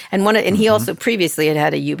decent. And he also previously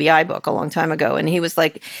had a UBI book a long time ago, and he was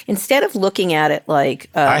like, instead of looking at it like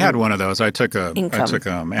I had one of those. I took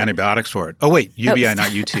antibiotics for it. Oh wait, UBI,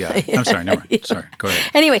 not UTI. I'm sorry, no. Sorry, go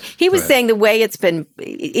ahead. Anyway, he was saying the way it's been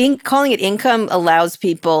calling it income allows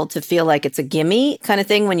people to feel like it's a gimme kind of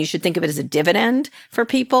thing when you should think of it as a dividend for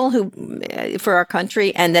people for our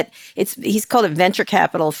country, and that he's called it venture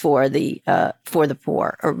capital for the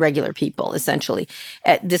poor or regular people, essentially.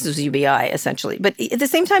 This is UBI, essentially. But at the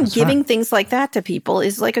same time, giving things like that to people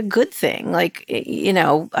is like a good thing. Like,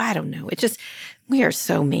 I don't know. It's just, we are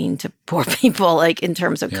so mean to poor people, like in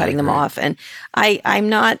terms of cutting them off. And I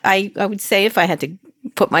would say if I had to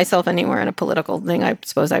put myself anywhere in a political thing, I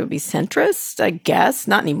suppose I would be centrist, I guess.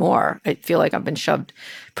 Not anymore. I feel like I've been shoved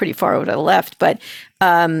pretty far over to the left. But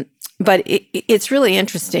it's really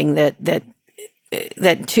interesting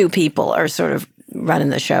that two people are sort of running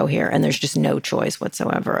the show here, and there's just no choice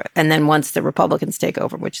whatsoever. And then once the Republicans take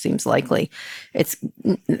over, which seems likely,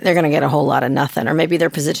 they're going to get a whole lot of nothing, or maybe they're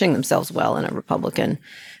positioning themselves well in a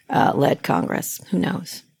Republican-led Congress. Who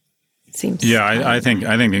knows? It seems. Yeah, I think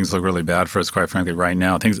things look really bad for us, quite frankly, right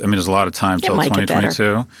now. There's a lot of time till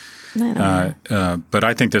 2022. But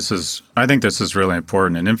I think this is really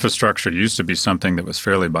important. And infrastructure used to be something that was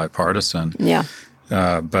fairly bipartisan. Yeah.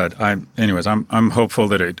 But I'm hopeful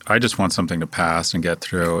that I just want something to pass and get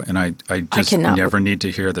through, and I just never need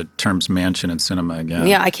to hear the terms Manchin and Sinema again.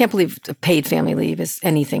 Yeah, I can't believe paid family leave is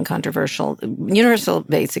anything controversial. Universal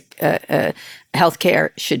basic health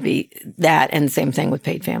care should be that, and same thing with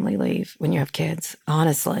paid family leave when you have kids.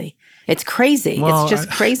 Honestly, it's crazy. Well, it's just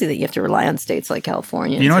crazy that you have to rely on states like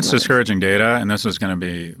California. You know what's discouraging data, and this was going to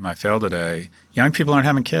be my fail today. Young people aren't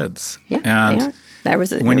having kids. Yeah, and there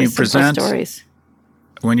was some stories.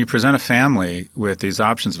 When you present a family with these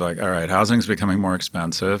options of like, all right, housing's becoming more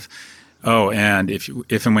expensive. Oh, and if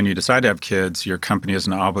and when you decide to have kids, your company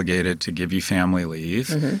isn't obligated to give you family leave.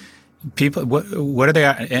 Mm-hmm. People, what are they?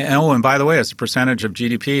 And by the way, as a percentage of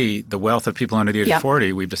GDP, the wealth of people under the age of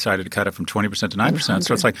 40, we've decided to cut it from 20% to 9%.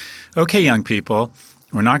 So it's like, okay, young people,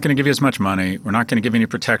 we're not going to give you as much money. We're not going to give you any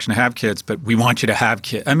protection to have kids, but we want you to have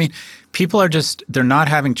kids. I mean, people are they're not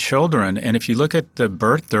having children. And if you look at the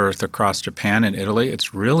birth dearth across Japan and Italy,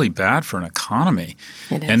 it's really bad for an economy.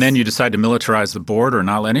 It is. And then you decide to militarize the border,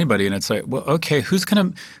 not let anybody. And it's like, well, okay, who's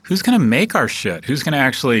going to make our shit? Who's going to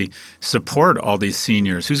actually support all these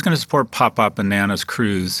seniors? Who's going to support Pop-Up Bananas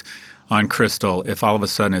Cruise on Crystal if all of a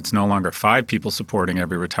sudden it's no longer 5 people supporting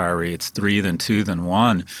every retiree, it's 3, then 2, then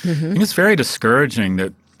 1. Mm-hmm. I think it's very discouraging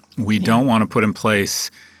that we don't want to put in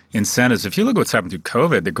place incentives. If you look at what's happened through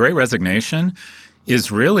COVID, the Great Resignation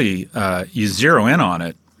is really, you zero in on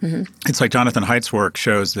it. Mm-hmm. It's like Jonathan Haidt's work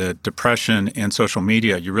shows that depression and social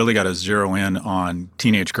media, you really got to zero in on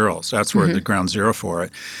teenage girls. That's where the ground zero for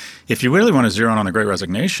it. If you really want to zero in on the Great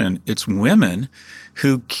Resignation, it's women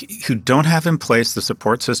who don't have in place the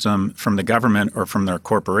support system from the government or from their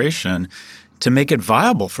corporation to make it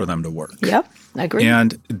viable for them to work. Yep, I agree.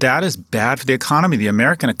 And that is bad for the economy. The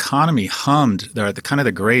American economy hummed.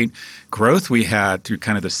 The great growth we had through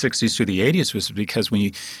kind of the 60s through the 80s was because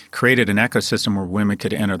we created an ecosystem where women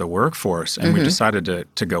could enter the workforce, and we decided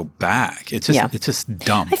to go back. It's just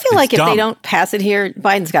dumb. I feel like if they don't pass it here,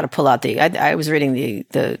 Biden's got to pull out I was reading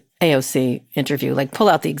the AOC interview, like pull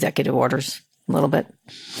out the executive orders a little bit.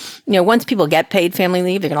 Once people get paid family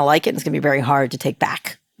leave, they're going to like it, and it's going to be very hard to take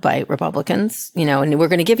back by Republicans, and we're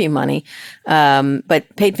going to give you money.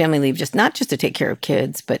 But paid family leave, not just to take care of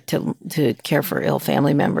kids, but to care for ill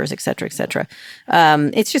family members, et cetera, et cetera.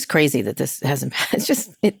 It's just crazy that this hasn't,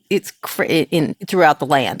 it's throughout the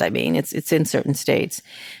land. I mean, it's in certain states.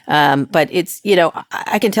 But it's,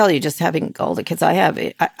 I can tell you, just having all the kids I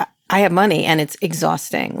have money, and it's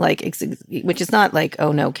exhausting, which is not like,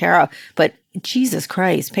 oh no, Kara, but Jesus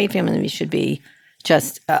Christ, paid family leave should be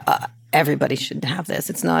just, everybody should have this.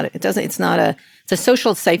 It's a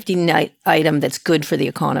social safety net item that's good for the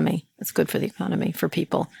economy. It's good for the economy, for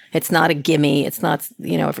people. It's not a gimme. It's not,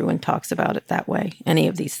 everyone talks about it that way. Any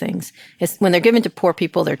of these things. When they're given to poor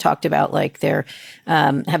people, they're talked about like they're,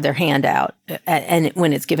 have their hand out. And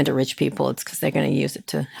when it's given to rich people, it's because they're going to use it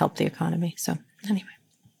to help the economy. So anyway.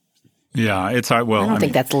 Yeah, I don't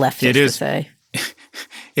think that's leftist to say.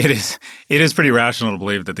 It is pretty rational to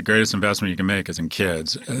believe that the greatest investment you can make is in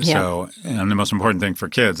kids. So, and the most important thing for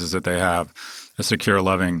kids is that they have a secure,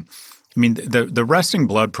 loving. I mean, the resting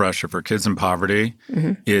blood pressure for kids in poverty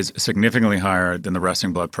is significantly higher than the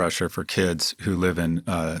resting blood pressure for kids who live in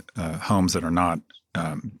homes that are not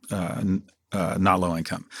low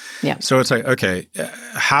income. Yeah. So it's like, okay,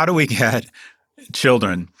 how do we get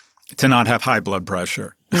children to not have high blood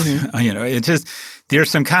pressure? It's just, there's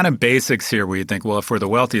some kind of basics here where you think, well, if we're the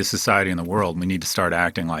wealthiest society in the world, we need to start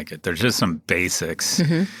acting like it. There's just some basics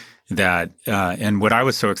that, and what I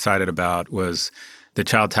was so excited about was the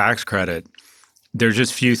child tax credit. There's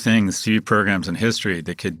just few programs in history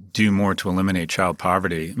that could do more to eliminate child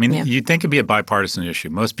poverty. I mean, you'd think it'd be a bipartisan issue.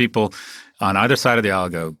 Most people on either side of the aisle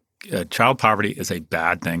go, child poverty is a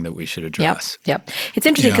bad thing that we should address. Yep. It's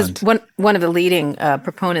interesting because one of the leading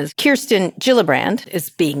proponents, Kirsten Gillibrand,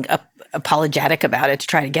 is being apologetic about it to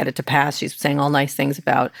try to get it to pass. She's saying all nice things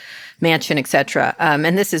about Manchin, et cetera.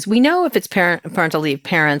 And this is, we know if it's parental leave,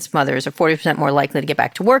 parents, mothers are 40% more likely to get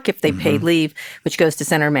back to work if they paid leave, which goes to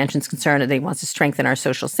Senator Manchin's concern that he wants to strengthen our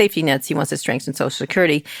social safety nets. He wants to strengthen Social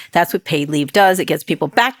Security. That's what paid leave does. It gets people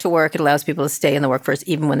back to work. It allows people to stay in the workforce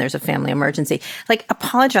even when there's a family emergency. Like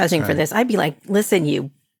apologizing for this, I'd be like,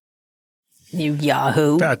 listen, You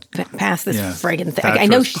Yahoo. Pass this friggin' thing. I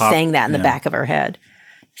know she's saying that in the back of her head.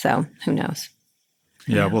 So who knows?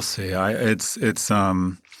 Yeah, we'll see.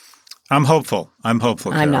 I'm hopeful. I'm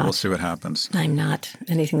hopeful, Kara. I'm not. We'll see what happens. I'm not.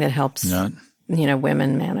 Anything that helps,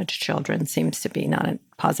 women manage children seems to be not a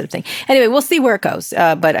positive thing. Anyway, we'll see where it goes.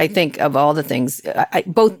 But I think of all the things,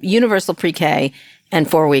 both universal pre-K and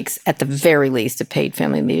 4 weeks, at the very least, of paid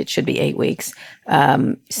family leave, it should be 8 weeks,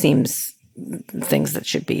 seems things that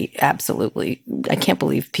should be absolutely, I can't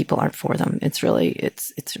believe people aren't for them. It's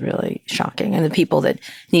really shocking. And the people that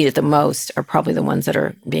need it the most are probably the ones that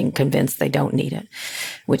are being convinced they don't need it,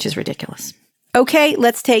 which is ridiculous. Okay,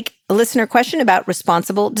 let's take a listener question about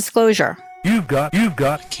responsible disclosure. You've got.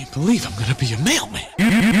 I can't believe I'm going to be a mailman.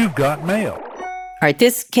 You've got mail. All right,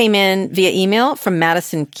 this came in via email from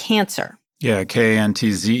Madison Cancer. Yeah,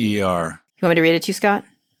 Kantzer. You want me to read it to you, Scott?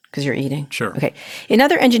 Because you're eating. Sure. Okay. In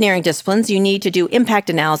other engineering disciplines, you need to do impact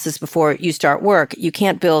analysis before you start work. You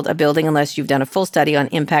can't build a building unless you've done a full study on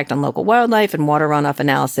impact on local wildlife and water runoff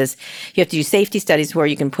analysis. You have to do safety studies where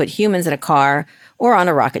you can put humans in a car or on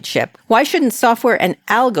a rocket ship. Why shouldn't software and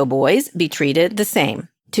algo boys be treated the same?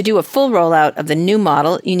 To do a full rollout of the new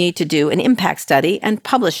model, you need to do an impact study and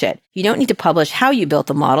publish it. You don't need to publish how you built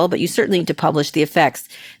the model, but you certainly need to publish the effects.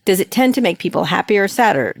 Does it tend to make people happier or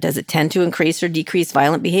sadder? Does it tend to increase or decrease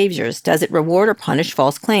violent behaviors? Does it reward or punish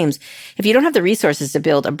false claims? If you don't have the resources to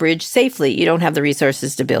build a bridge safely, you don't have the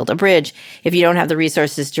resources to build a bridge. If you don't have the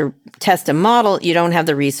resources to test a model, you don't have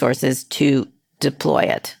the resources to deploy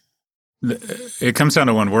it. It comes down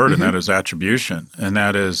to one word, and that is attribution. And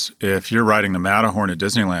that is, if you're riding the Matterhorn at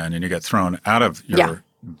Disneyland and you get thrown out of your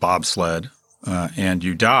bobsled and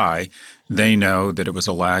you die, they know that it was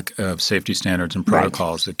a lack of safety standards and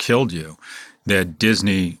protocols that killed you, that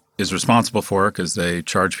Disney is responsible for it because they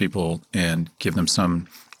charge people and give them some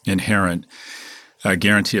inherent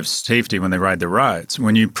guarantee of safety when they ride the rides.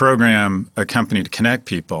 When you program a company to connect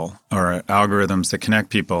people or algorithms that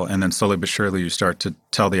connect people, and then slowly but surely you start to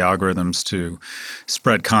tell the algorithms to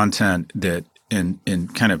spread content that in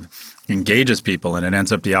kind of engages people, and it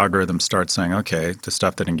ends up the algorithm starts saying, okay, the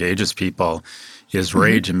stuff that engages people is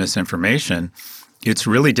rage and misinformation. It's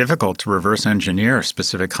really difficult to reverse engineer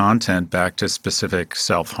specific content back to specific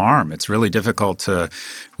self-harm. It's really difficult to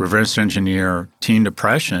reverse engineer teen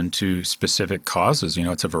depression to specific causes.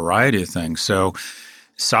 It's a variety of things. So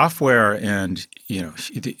software and,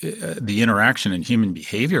 the interaction and human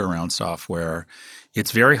behavior around software,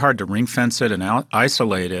 it's very hard to ring fence it and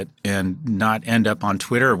isolate it and not end up on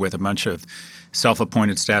Twitter with a bunch of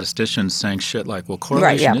self-appointed statisticians saying shit like, well,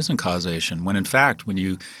 correlation isn't causation, when in fact, when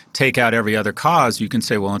you take out every other cause, you can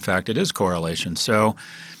say, well, in fact, it is correlation. So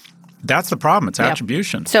that's the problem. It's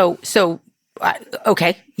attribution. So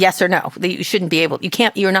okay, yes or no? You shouldn't be able.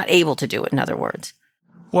 You're not able to do it, in other words.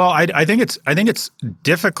 Well, I think it's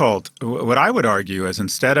difficult. What I would argue is,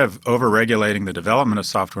 instead of over-regulating the development of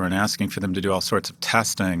software and asking for them to do all sorts of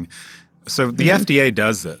testing, so the FDA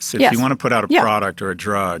does this. If you want to put out a product or a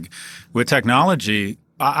drug with technology,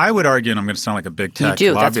 I would argue, and I'm going to sound like a big tech lobbyist.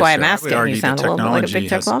 You do. That's why I'm asking. You sound a little bit like a big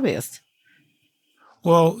tech lobbyist.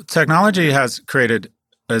 Well, technology has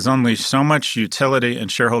unleashed so much utility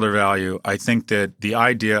and shareholder value. I think that the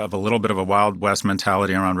idea of a little bit of a Wild West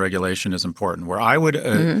mentality around regulation is important. Where I would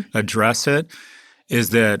address it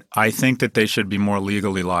is that I think that they should be more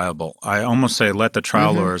legally liable. I almost say let the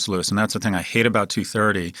trial lawyers loose. And that's the thing I hate about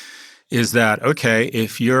 230 is that, okay,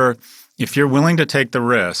 if you're willing to take the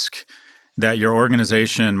risk that your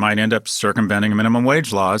organization might end up circumventing minimum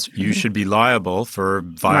wage laws, you should be liable for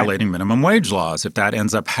violating minimum wage laws if that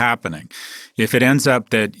ends up happening. If it ends up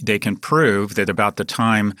that they can prove that about the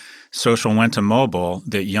time social went to mobile,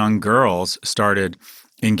 that young girls started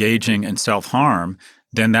engaging in self-harm,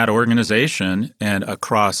 then that organization and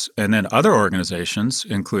then other organizations,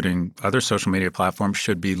 including other social media platforms,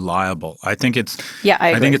 should be liable. I think it's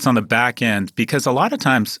I think it's on the back end, because a lot of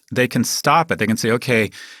times they can stop it. They can say,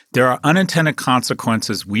 okay, there are unintended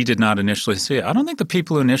consequences we did not initially see. I don't think the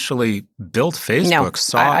people who initially built Facebook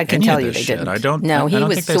saw I can any tell of you this they shit. didn't. I don't he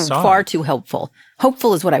was think they saw far it. too hopeful.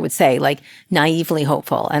 Hopeful is what I would say, like naively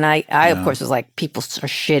hopeful. And I of course, was like, people are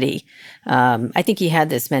shitty. I think he had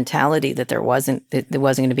this mentality that there wasn't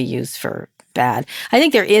going to be used for bad. I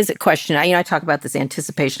think there is a question. I talk about this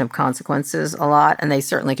anticipation of consequences a lot, and they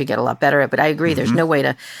certainly could get a lot better at it. But I agree, there's no way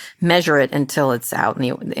to measure it until it's out.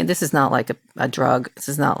 And this is not like a drug. This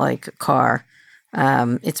is not like a car.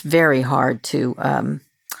 It's very hard to,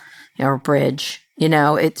 a bridge.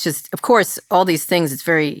 It's just, of course, all these things,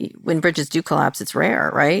 when bridges do collapse, it's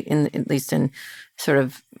rare, right? At least in sort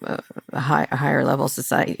of a higher level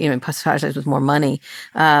society, societies with more money,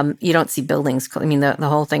 you don't see buildings. I mean, the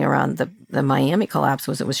whole thing around the Miami collapse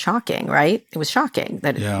was, it was shocking, right? It was shocking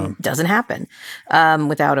that it doesn't happen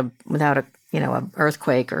without a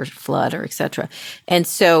earthquake or flood or et cetera. And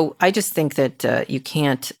so I just think that you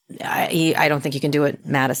can't, I don't think you can do it,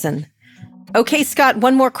 Madison. Okay, Scott,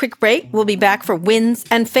 one more quick break. We'll be back for wins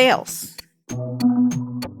and fails.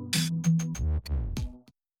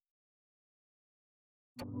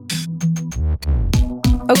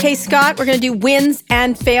 Okay, Scott, we're going to do wins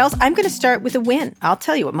and fails. I'm going to start with a win. I'll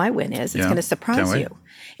tell you what my win is. It's going to surprise you.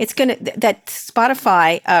 It's going to that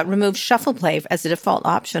Spotify removed shuffle play as a default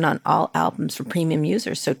option on all albums for premium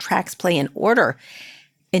users, so tracks play in order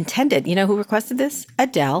intended. You know who requested this?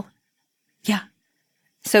 Adele. Yeah.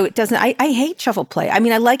 So it doesn't, I hate shuffle play. I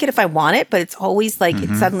mean, I like it if I want it, but it's always like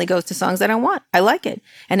it suddenly goes to songs I don't want. I like it.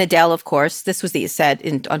 And Adele, of course, this was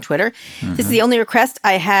said on Twitter. This is the only request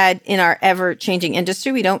I had in our ever-changing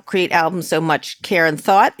industry. We don't create albums so much care and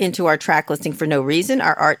thought into our track listing for no reason.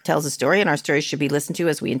 Our art tells a story, and our stories should be listened to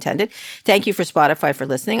as we intended. Thank you for Spotify for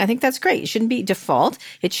listening. I think that's great. It shouldn't be default.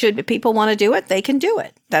 It should, if people want to do it, they can do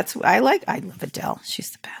it. I love Adele.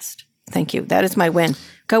 She's the best. Thank you. That is my win.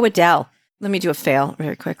 Go Adele. Let me do a fail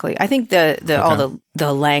very quickly. I think all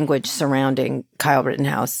the language surrounding Kyle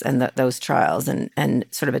Rittenhouse and those trials and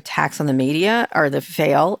sort of attacks on the media are the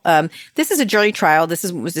fail. This is a jury trial. This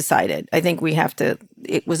is what was decided. I think we have to.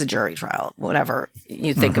 It was a jury trial. Whatever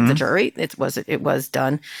you think of the jury, it was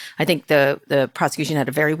done. I think the prosecution had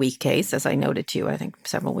a very weak case, as I noted to you, I think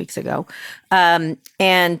several weeks ago, and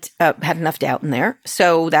had enough doubt in there.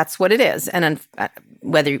 So that's what it is. And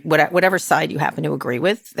whatever side you happen to agree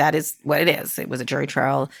with, that is what it is. It was a jury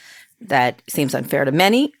trial that seems unfair to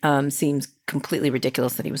many, seems completely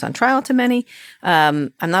ridiculous that he was on trial to many.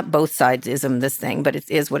 I'm not both sides-ism this thing, but it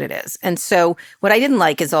is what it is. And so what I didn't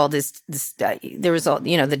like is all this there was all,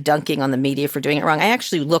 the dunking on the media for doing it wrong. I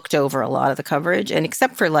actually looked over a lot of the coverage, and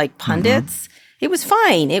except for like pundits, it was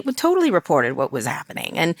fine. It totally reported what was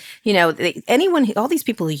happening. And, all these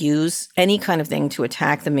people who use any kind of thing to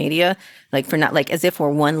attack the media, like for not like as if we're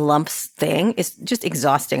one lumps thing, is just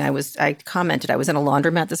exhausting. I commented, I was in a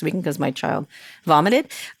laundromat this weekend because my child vomited,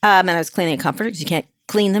 and I was cleaning a comforter because you can't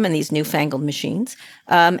clean them in these newfangled machines.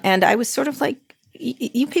 And I was sort of like,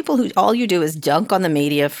 you people who all you do is dunk on the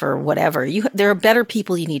media for whatever, there are better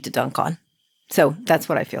people you need to dunk on. So that's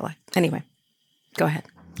what I feel like. Anyway, go ahead.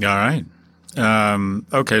 All right.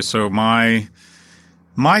 Okay, so my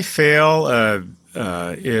fail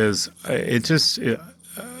is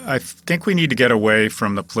I think we need to get away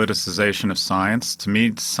from the politicization of science. To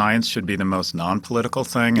me, science should be the most non-political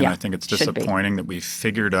thing, and I think it's disappointing that we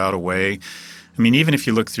figured out a way. I mean, even if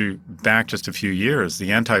you look back just a few years,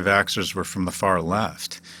 the anti-vaxxers were from the far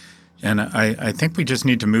left. And I think we just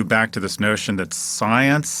need to move back to this notion that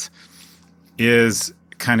science is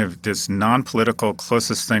kind of this non-political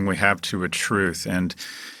closest thing we have to a truth. And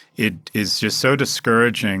it is just so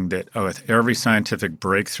discouraging that with every scientific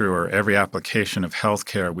breakthrough or every application of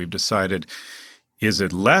healthcare, we've decided, is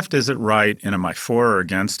it left, is it right, and am I for or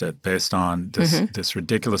against it based on this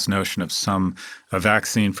ridiculous notion of a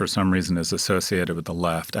vaccine for some reason is associated with the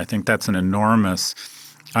left. I think that's an enormous,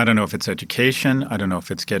 I don't know if it's education, I don't know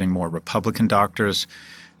if it's getting more Republican doctors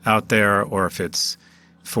out there, or if it's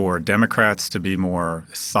for Democrats to be more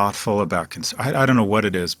thoughtful about I don't know what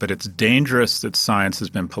it is, but it's dangerous that science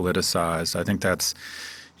has been politicized. I think that's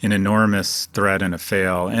an enormous threat and a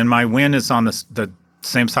fail. And my win is on the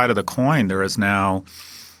same side of the coin. There is now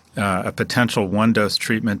a potential one-dose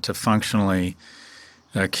treatment to functionally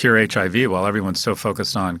cure HIV while everyone's so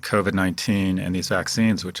focused on COVID-19 and these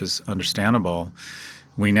vaccines, which is understandable.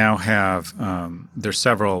 We now have there's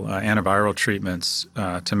several antiviral treatments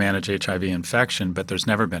to manage HIV infection, but there's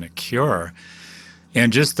never been a cure.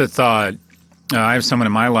 And just the thought, I have someone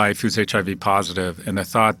in my life who's HIV positive, and the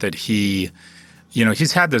thought that he's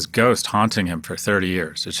had this ghost haunting him for 30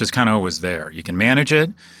 years. It's just kind of always there. You can manage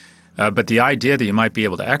it, but the idea that you might be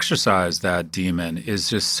able to exorcise that demon is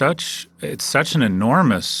just such an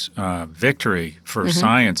enormous victory for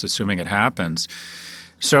science, assuming it happens.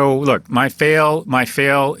 So, look, my fail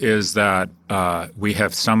is that we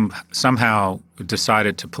have somehow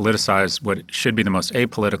decided to politicize what should be the most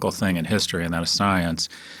apolitical thing in history, and that is science.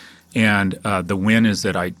 And the win is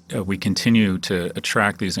that we continue to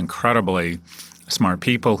attract these incredibly smart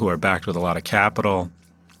people who are backed with a lot of capital.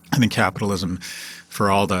 I think capitalism,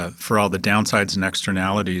 for all the downsides and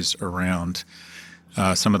externalities around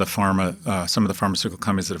some of the pharmaceutical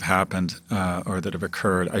companies that have happened or that have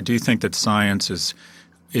occurred, I do think that science is.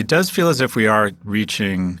 It does feel as if we are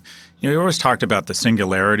reaching, You always talked about the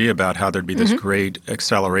singularity, about how there'd be this great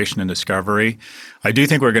acceleration in discovery. I do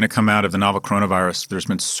think we're going to come out of the novel coronavirus. There's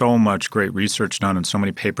been so much great research done and so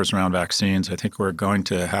many papers around vaccines. I think we're going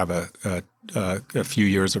to have a few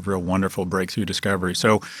years of real wonderful breakthrough discovery.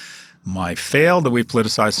 So my fail that we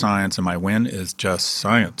politicize science and my win is just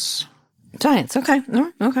science. Science. Okay.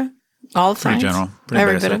 Okay. All of science. Pretty general. Pretty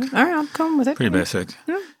Every basic. bit of it. All right, I'm going with it. Pretty basic.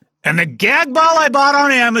 And the gag ball I bought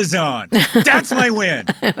on Amazon. That's my win.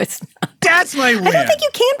 No, it's not. That's my win. I don't think you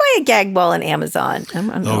can buy a gag ball on Amazon.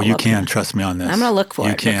 You can. Trust me on this. I'm going to look for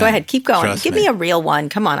you it. Can. Go ahead. Keep going. Trust Give me a real one.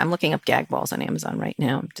 Come on. I'm looking up gag balls on Amazon right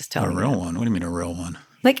now. I'm just telling you. A real one? What do you mean a real one?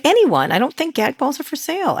 Like anyone. I don't think gag balls are for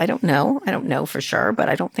sale. I don't know. I don't know for sure, but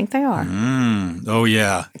I don't think they are. Oh,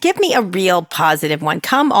 yeah. Give me a real positive one.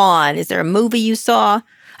 Come on. Is there a movie you saw?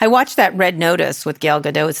 I watched that Red Notice with Gal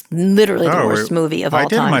Gadot. It's literally the worst movie of all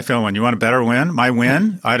time. I did my film one. You want a better win? My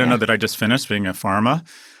win? I don't know that I just finished being a pharma.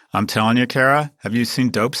 I'm telling you, Kara, have you seen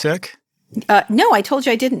Dope Sick? No, I told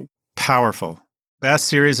you I didn't. Powerful. Best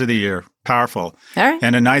series of the year. Powerful. All right.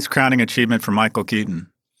 And a nice crowning achievement for Michael Keaton.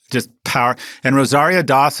 Just power. And Rosario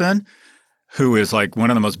Dawson, who is like one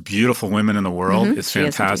of the most beautiful women in the world, is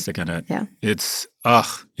fantastic in it. Yeah. It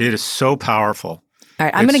is so powerful. All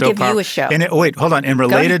right, I'm going to give you a show. And wait, hold on. In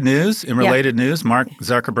related news, Mark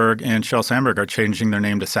Zuckerberg and Sheryl Sandberg are changing their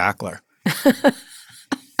name to Sackler.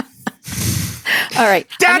 All right.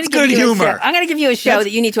 That's good humor. I'm going to give you a show that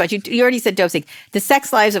you need to watch. You already said Dope Sick. The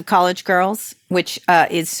Sex Lives of College Girls, which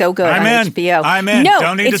is so good on HBO. I'm in. No,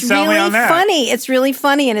 don't need to sell me on that. It's really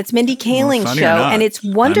funny, and it's Mindy Kaling's show, and it's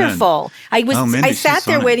wonderful. I sat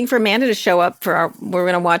there waiting for Amanda to show up we're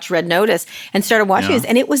going to watch Red Notice, and started watching this,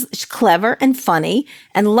 and it was clever and funny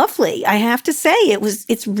and lovely. I have to say,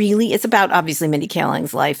 it's about obviously Mindy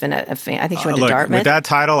Kaling's life and I think she went to Dartmouth. With that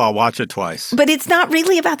title, I'll watch it twice. But it's not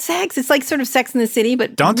really about sex. It's like sort of Sex in the City,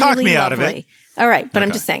 but don't really talk me lovely. out of it. All right, but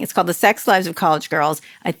I'm just saying, it's called The Sex Lives of College Girls.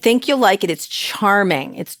 I think you'll like it. It's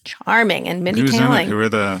charming. And Mindy Kaling. Who are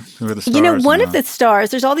the stars? You know, one of the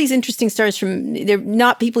stars. There's all these interesting stars they're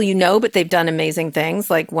not people you know, but they've done amazing things.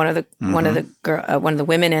 Like one of the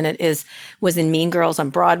women in it was in Mean Girls on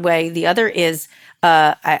Broadway. The other is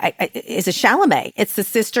a Chalamet. It's the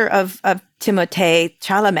sister of Timothée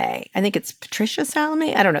Chalamet. I think it's Patricia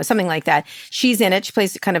Chalamet. I don't know, something like that. She's in it. She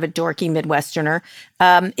plays kind of a dorky Midwesterner.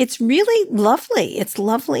 It's really lovely. It's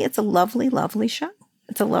lovely. It's a lovely, lovely show.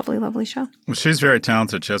 It's a lovely, lovely show. Well, she's very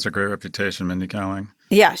talented. She has a great reputation, Mindy Kaling.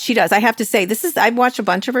 Yeah, she does. I have to say, I've watched a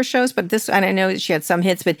bunch of her shows, but and I know she had some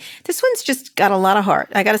hits, but this one's just got a lot of heart.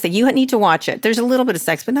 I got to say, you need to watch it. There's a little bit of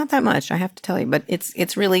sex, but not that much, I have to tell you. But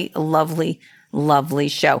it's really a lovely, lovely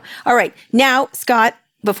show. All right. Now, Scott,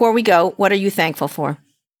 before we go, what are you thankful for?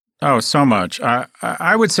 Oh, so much.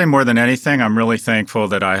 I would say more than anything, I'm really thankful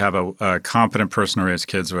that I have a competent person to raise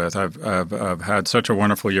kids with. I've had such a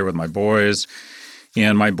wonderful year with my boys,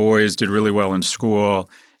 and my boys did really well in school.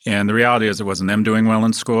 And the reality is it wasn't them doing well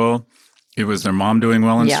in school. It was their mom doing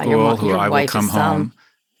well in school, who I would come home.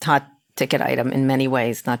 Hot ticket item in many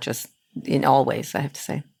ways, not just in all ways, I have to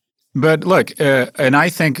say. But look, and I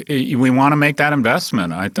think we want to make that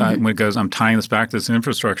investment. Because I'm tying this back to this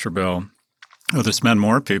infrastructure bill, or to spend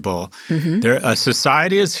more people. A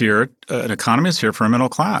society is here, an economy is here for a middle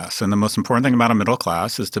class. And the most important thing about a middle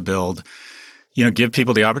class is to build, give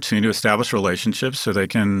people the opportunity to establish relationships so they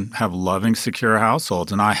can have loving, secure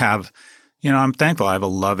households. And I have, I'm thankful. I have a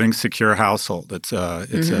loving, secure household. It's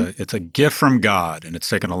a gift from God, and it's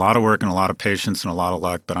taken a lot of work and a lot of patience and a lot of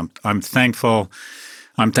luck. But I'm thankful.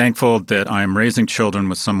 I'm thankful that I'm raising children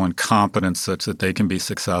with someone competent such that they can be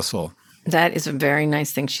successful. That is a very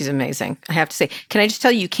nice thing. She's amazing. I have to say. Can I just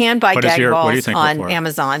tell you can buy gag balls on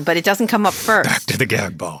Amazon, but it doesn't come up first. Back to the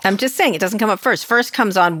gag ball. I'm just saying it doesn't come up first. First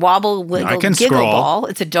comes on Wobble Wiggle Giggle Ball.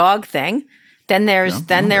 It's a dog thing. Then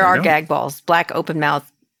there are gag balls, black open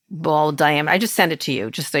mouth ball diameter. I just send it to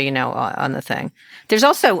you just so you know on the thing. There's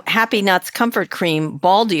also Happy Nuts Comfort Cream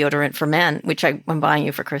ball deodorant for men, which I'm buying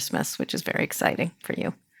you for Christmas, which is very exciting for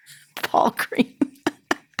you. Ball cream.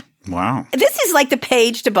 Wow. This is like the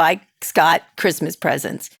page to buy Scott Christmas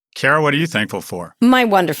presents. Kara, what are you thankful for? My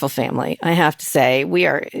wonderful family, I have to say. We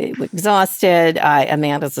are exhausted.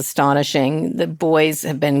 Amanda's astonishing. The boys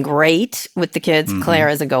have been great with the kids. Claire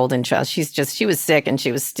is a golden child. She was sick and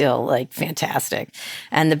she was still like fantastic.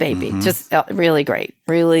 And the baby, just really great,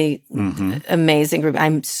 really amazing group.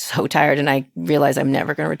 I'm so tired and I realize I'm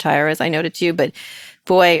never going to retire, as I noted to you, but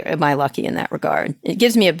boy, am I lucky in that regard. It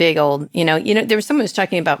gives me a big old, there was someone who was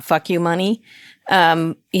talking about fuck you money.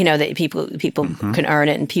 that people can earn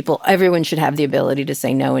it, and everyone should have the ability to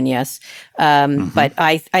say no and yes. But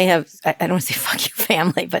I don't want to say fuck you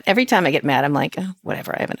family, but every time I get mad, I'm like, oh,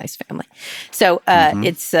 whatever. I have a nice family. So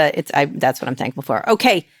that's what I'm thankful for.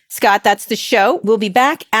 Okay, Scott, that's the show. We'll be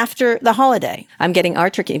back after the holiday. I'm getting our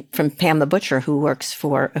turkey from Pam the Butcher, who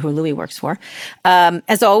Louis works for.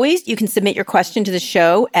 As always, you can submit your question to the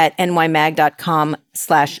show at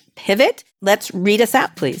nymag.com/pivot. Let's read us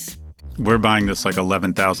out, please. We're buying this like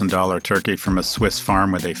 $11,000 turkey from a Swiss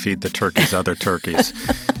farm where they feed the turkeys other turkeys.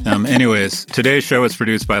 Anyways, today's show is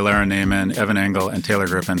produced by Lara Naiman, Evan Engel, and Taylor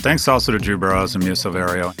Griffin. Thanks also to Drew Burrows and Mia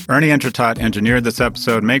Silverio. Ernie Entertot engineered this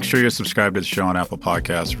episode. Make sure you're subscribed to the show on Apple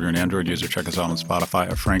Podcasts. If you're an Android user, check us out on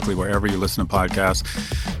Spotify or frankly, wherever you listen to podcasts.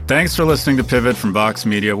 Thanks for listening to Pivot from Vox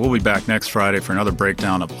Media. We'll be back next Friday for another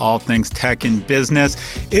breakdown of all things tech and business.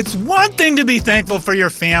 It's one thing to be thankful for your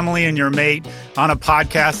family and your mate on a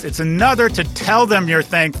podcast. It's another to tell them you're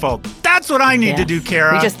thankful. That's what I need to do,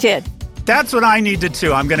 Kara. We just did. That's what I need to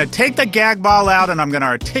do. I'm going to take the gag ball out and I'm going to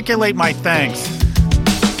articulate my thanks.